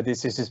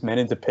Odysseus' men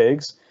into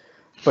pigs.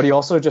 But he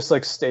also just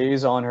like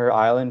stays on her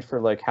island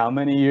for like how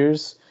many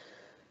years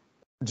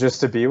just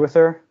to be with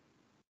her?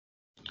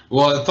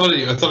 Well, I thought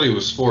he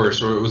was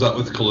forced, or was that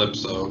with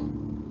Calypso?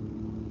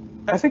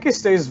 I think he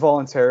stays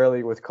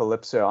voluntarily with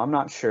Calypso. I'm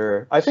not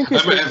sure. I think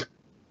it might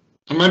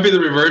be the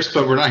reverse,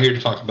 but we're not here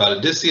to talk about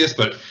Odysseus.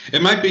 But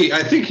it might be.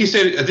 I think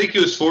he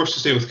was forced to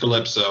stay with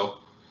Calypso,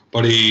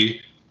 but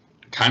he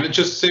kind of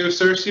just stayed with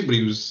Cersei. But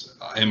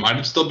he might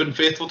have still been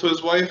faithful to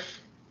his wife.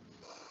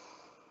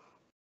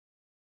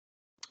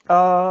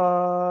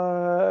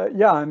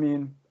 Yeah, I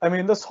mean,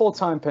 this whole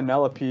time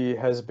Penelope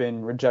has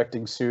been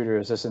rejecting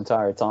suitors this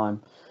entire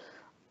time.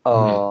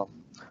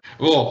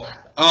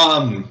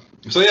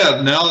 So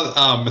yeah, now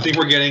I think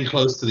we're getting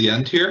close to the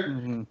end here.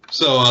 Mm-hmm.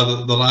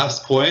 So the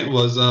last point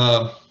was,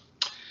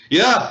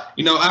 yeah,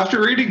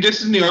 after reading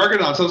Jason and the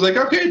Argonauts, I was like,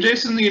 okay,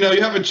 Jason, you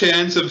have a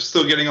chance of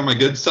still getting on my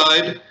good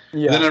side.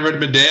 Yeah. Then I read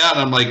Medea, and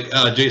I'm like,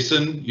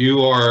 Jason,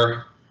 you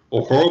are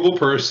a horrible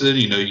person.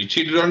 You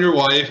cheated on your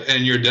wife,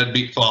 and you're a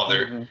deadbeat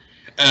father. Mm-hmm.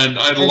 And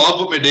I love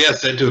what Medea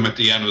said to him at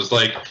the end. Was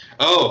like,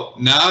 oh,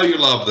 now you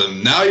love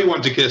them. Now you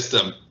want to kiss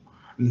them.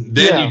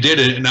 Then you did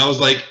it, and I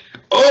was like,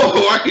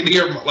 oh, I can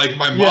hear like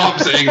my mom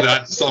saying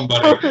that to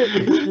somebody.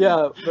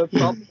 Yeah, that's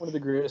probably one of the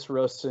greatest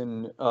roasts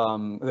in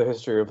the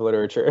history of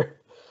literature.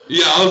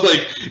 Yeah, I was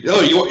like,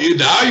 oh,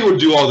 now you would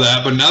do all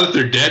that, but now that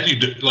they're dead, you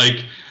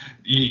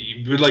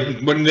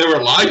when they were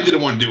alive, you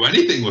didn't want to do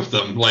anything with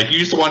them. Like you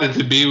just wanted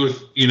to be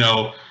with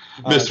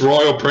Miss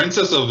Royal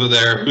Princess over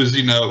there, who's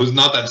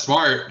not that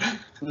smart.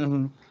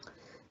 Mm-hmm.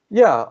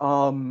 Yeah,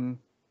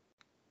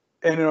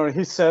 and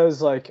he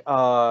says like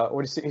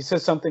he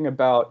says something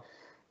about.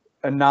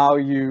 And now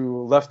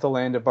you left the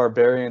land of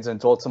barbarians and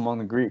dwelt among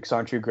the Greeks.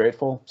 Aren't you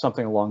grateful?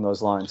 Something along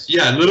those lines.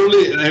 Yeah,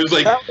 literally. And it was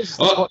like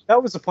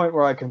that was the point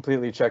where I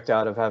completely checked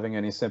out of having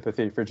any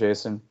sympathy for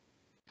Jason.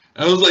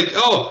 I was like,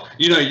 oh,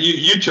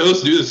 you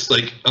chose to do this,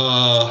 like,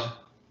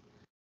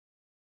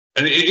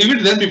 and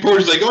even then before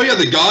it's like, oh yeah,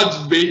 the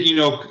gods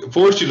made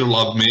forced you to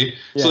love me.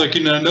 Yeah. So like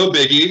no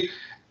biggie.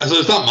 So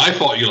it's not my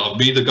fault you love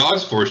me. The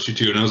gods forced you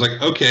to. And I was like,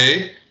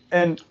 okay.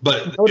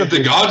 But if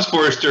the gods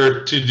forced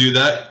her to do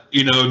that,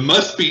 it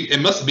must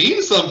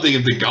mean something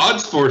if the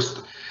gods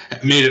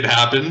made it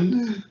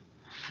happen.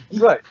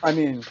 Right. I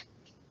mean,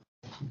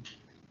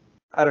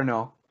 I don't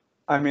know.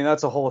 I mean,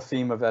 that's a whole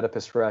theme of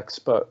Oedipus Rex,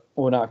 but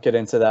we'll not get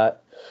into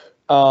that.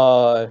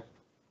 I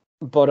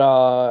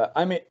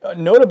mean,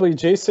 notably,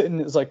 Jason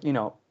is like,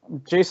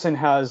 Jason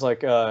has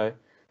like a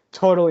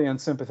totally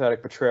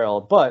unsympathetic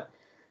portrayal, but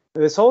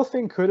this whole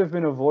thing could have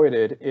been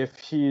avoided if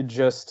he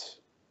just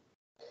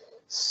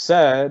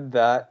said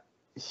that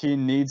he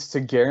needs to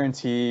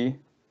guarantee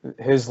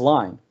his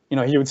line.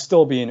 He would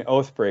still be an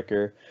oath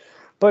breaker,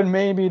 but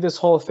maybe this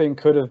whole thing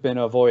could have been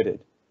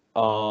avoided.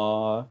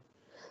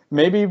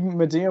 Maybe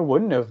Medea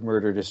wouldn't have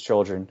murdered his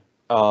children.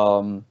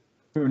 Who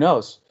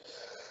knows?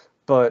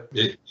 But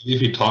if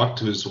he talked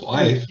to his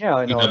wife,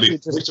 I know.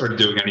 Before he started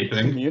doing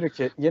anything,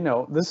 communicate.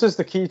 This is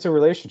the key to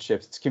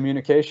relationships. It's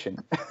communication.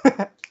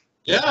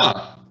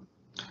 Yeah,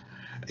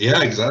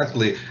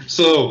 exactly.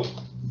 So.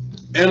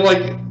 And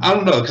like I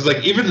don't know, because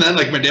like even then,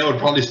 like Medea would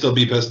probably still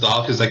be pissed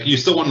off because like you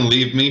still want to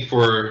leave me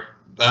for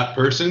that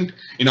person.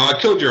 I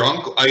killed your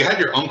uncle. I had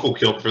your uncle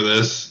killed for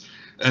this,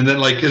 and then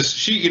like because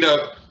she,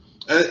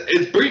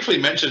 it briefly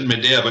mentioned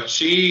Medea, but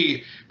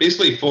she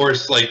basically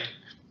forced like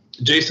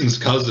Jason's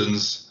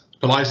cousins,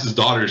 Pelias'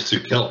 daughters, to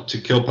kill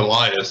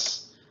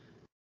Pelias,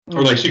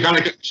 or like she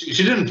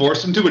didn't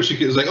force him to, but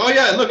she was like, oh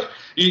yeah, look.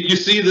 You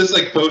see this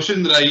like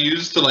potion that I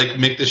used to like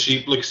make the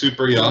sheep look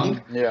super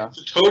young? Yeah.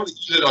 So totally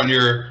use it on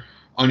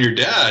your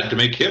dad to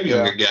make him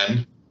young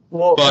again.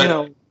 Well,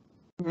 but,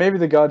 maybe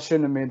the gods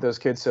shouldn't have made those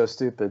kids so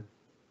stupid.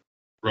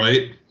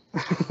 Right?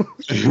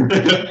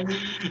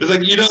 It's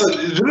like,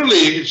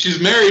 literally she's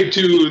married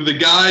to the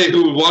guy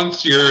who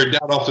wants your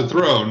dad off the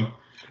throne.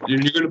 You're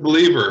going to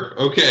believe her.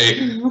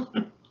 Okay.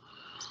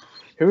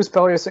 Who's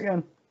Pelias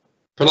again?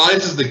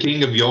 Pelias is the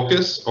king of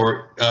Iolcus,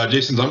 or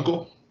Jason's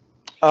uncle.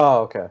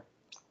 Oh, okay.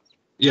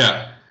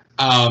 Yeah.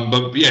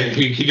 But yeah,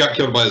 he got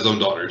killed by his own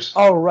daughters.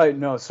 Oh right,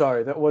 no,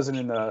 sorry, that wasn't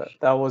in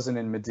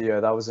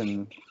Medea. That was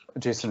in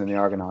Jason and the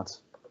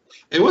Argonauts.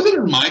 It wasn't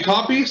in my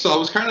copy,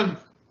 so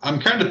I'm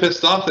kind of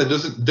pissed off that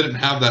it didn't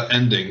have that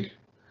ending,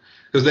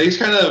 because they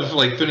kind of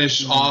like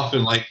finish off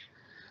in like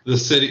the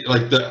city,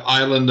 like the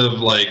island of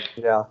like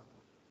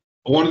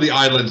one of the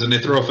islands, and they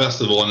throw a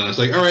festival, and then it's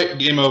like, all right,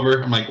 game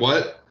over. I'm like,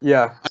 what?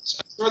 Yeah, I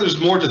swear there's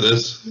more to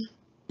this.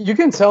 You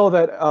can tell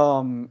that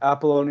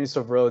Apollonius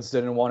of Rhodes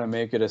didn't want to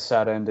make it a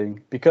sad ending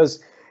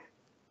because,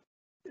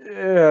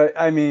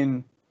 I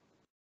mean,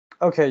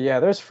 okay,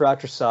 yeah, there's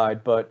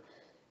fratricide, but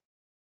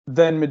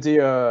then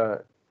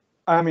Medea,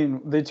 I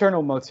mean, the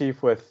eternal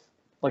motif with,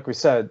 like we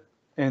said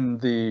in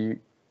the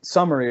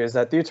summary, is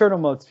that the eternal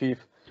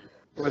motif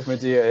with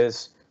Medea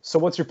is, so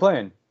what's your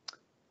plan?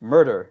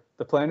 Murder.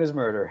 The plan is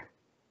murder.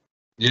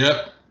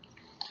 Yep.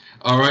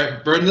 All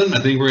right, Brendan, I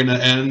think we're going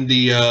to end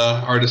the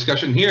our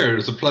discussion here. It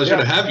was a pleasure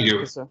to have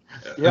you. So.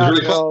 Yeah,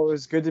 it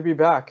was good to be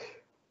back.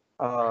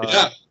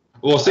 Yeah,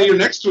 we'll see you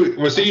next week.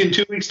 We'll see you in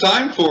 2 weeks'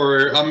 time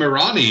for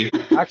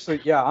Amirani. Actually,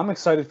 yeah, I'm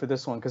excited for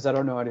this one because I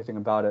don't know anything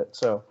about it.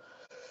 So.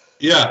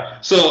 Yeah,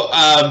 so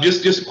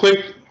just a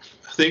quick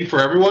thing for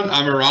everyone.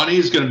 Amirani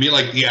is going to be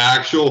like the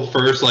actual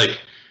first like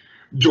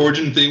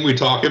Georgian thing we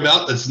talk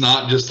about. That's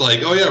not just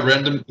like, oh yeah,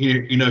 random.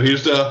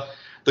 Here's the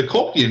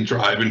Colchian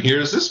tribe, and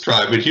here's this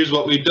tribe, and here's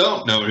what we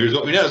don't know, and here's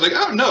what we know. It's like,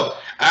 oh no,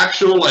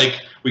 actual, like,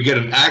 we get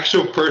an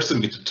actual person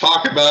we get to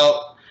talk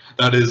about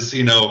that is,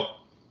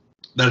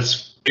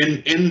 that's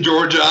in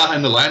Georgia,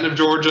 in the land of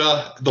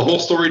Georgia. The whole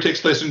story takes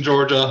place in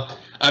Georgia.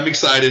 I'm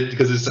excited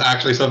because it's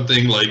actually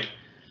something like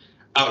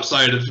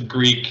outside of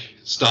Greek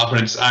stuff,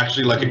 and it's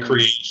actually like a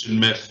creation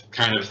myth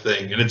kind of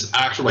thing, and it's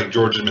actual like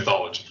Georgian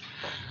mythology.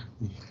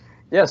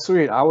 Yeah,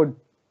 sweet. I would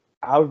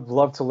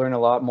love to learn a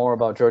lot more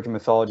about Georgian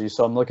mythology,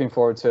 so I'm looking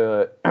forward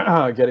to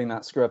getting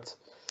that script.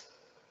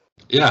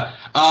 Yeah.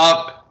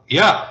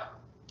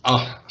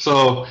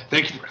 So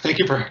thank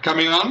you for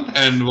coming on,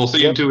 and we'll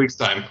see you in 2 weeks'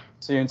 time.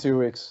 See you in 2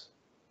 weeks.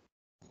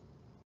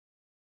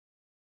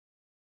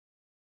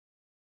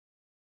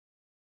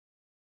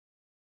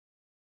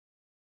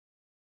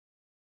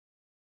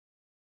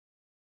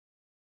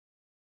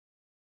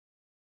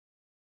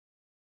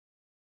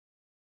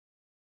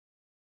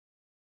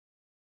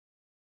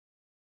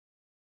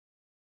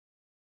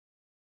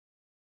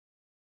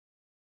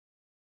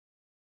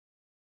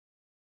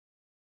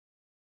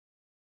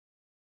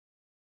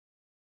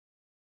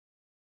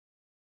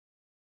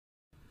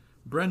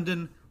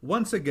 Brendan,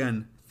 once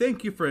again,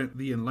 thank you for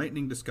the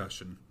enlightening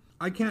discussion.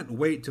 I can't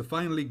wait to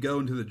finally go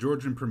into the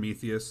Georgian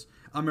Prometheus,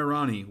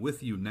 Amirani,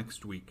 with you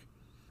next week.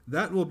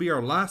 That will be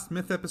our last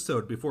myth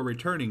episode before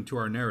returning to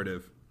our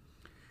narrative.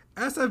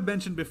 As I've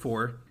mentioned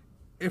before,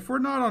 if we're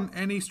not on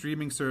any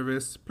streaming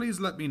service, please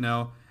let me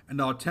know,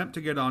 and I'll attempt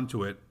to get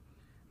onto it.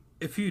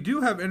 If you do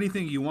have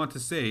anything you want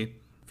to say,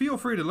 feel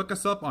free to look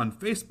us up on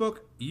Facebook,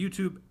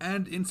 YouTube,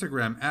 and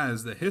Instagram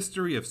as The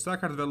History of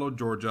Sakartvelo,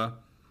 Georgia,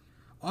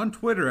 on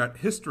Twitter at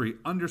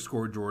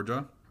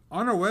history_Georgia,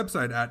 on our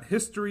website at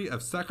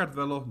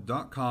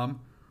historyofsakartvelo.com,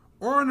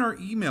 or on our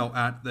email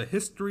at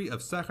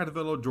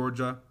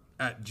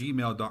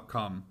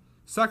thehistoryofsakartvelogeorgia@gmail.com.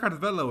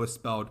 Sakartvelo is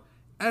spelled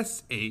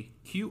Sakartvel.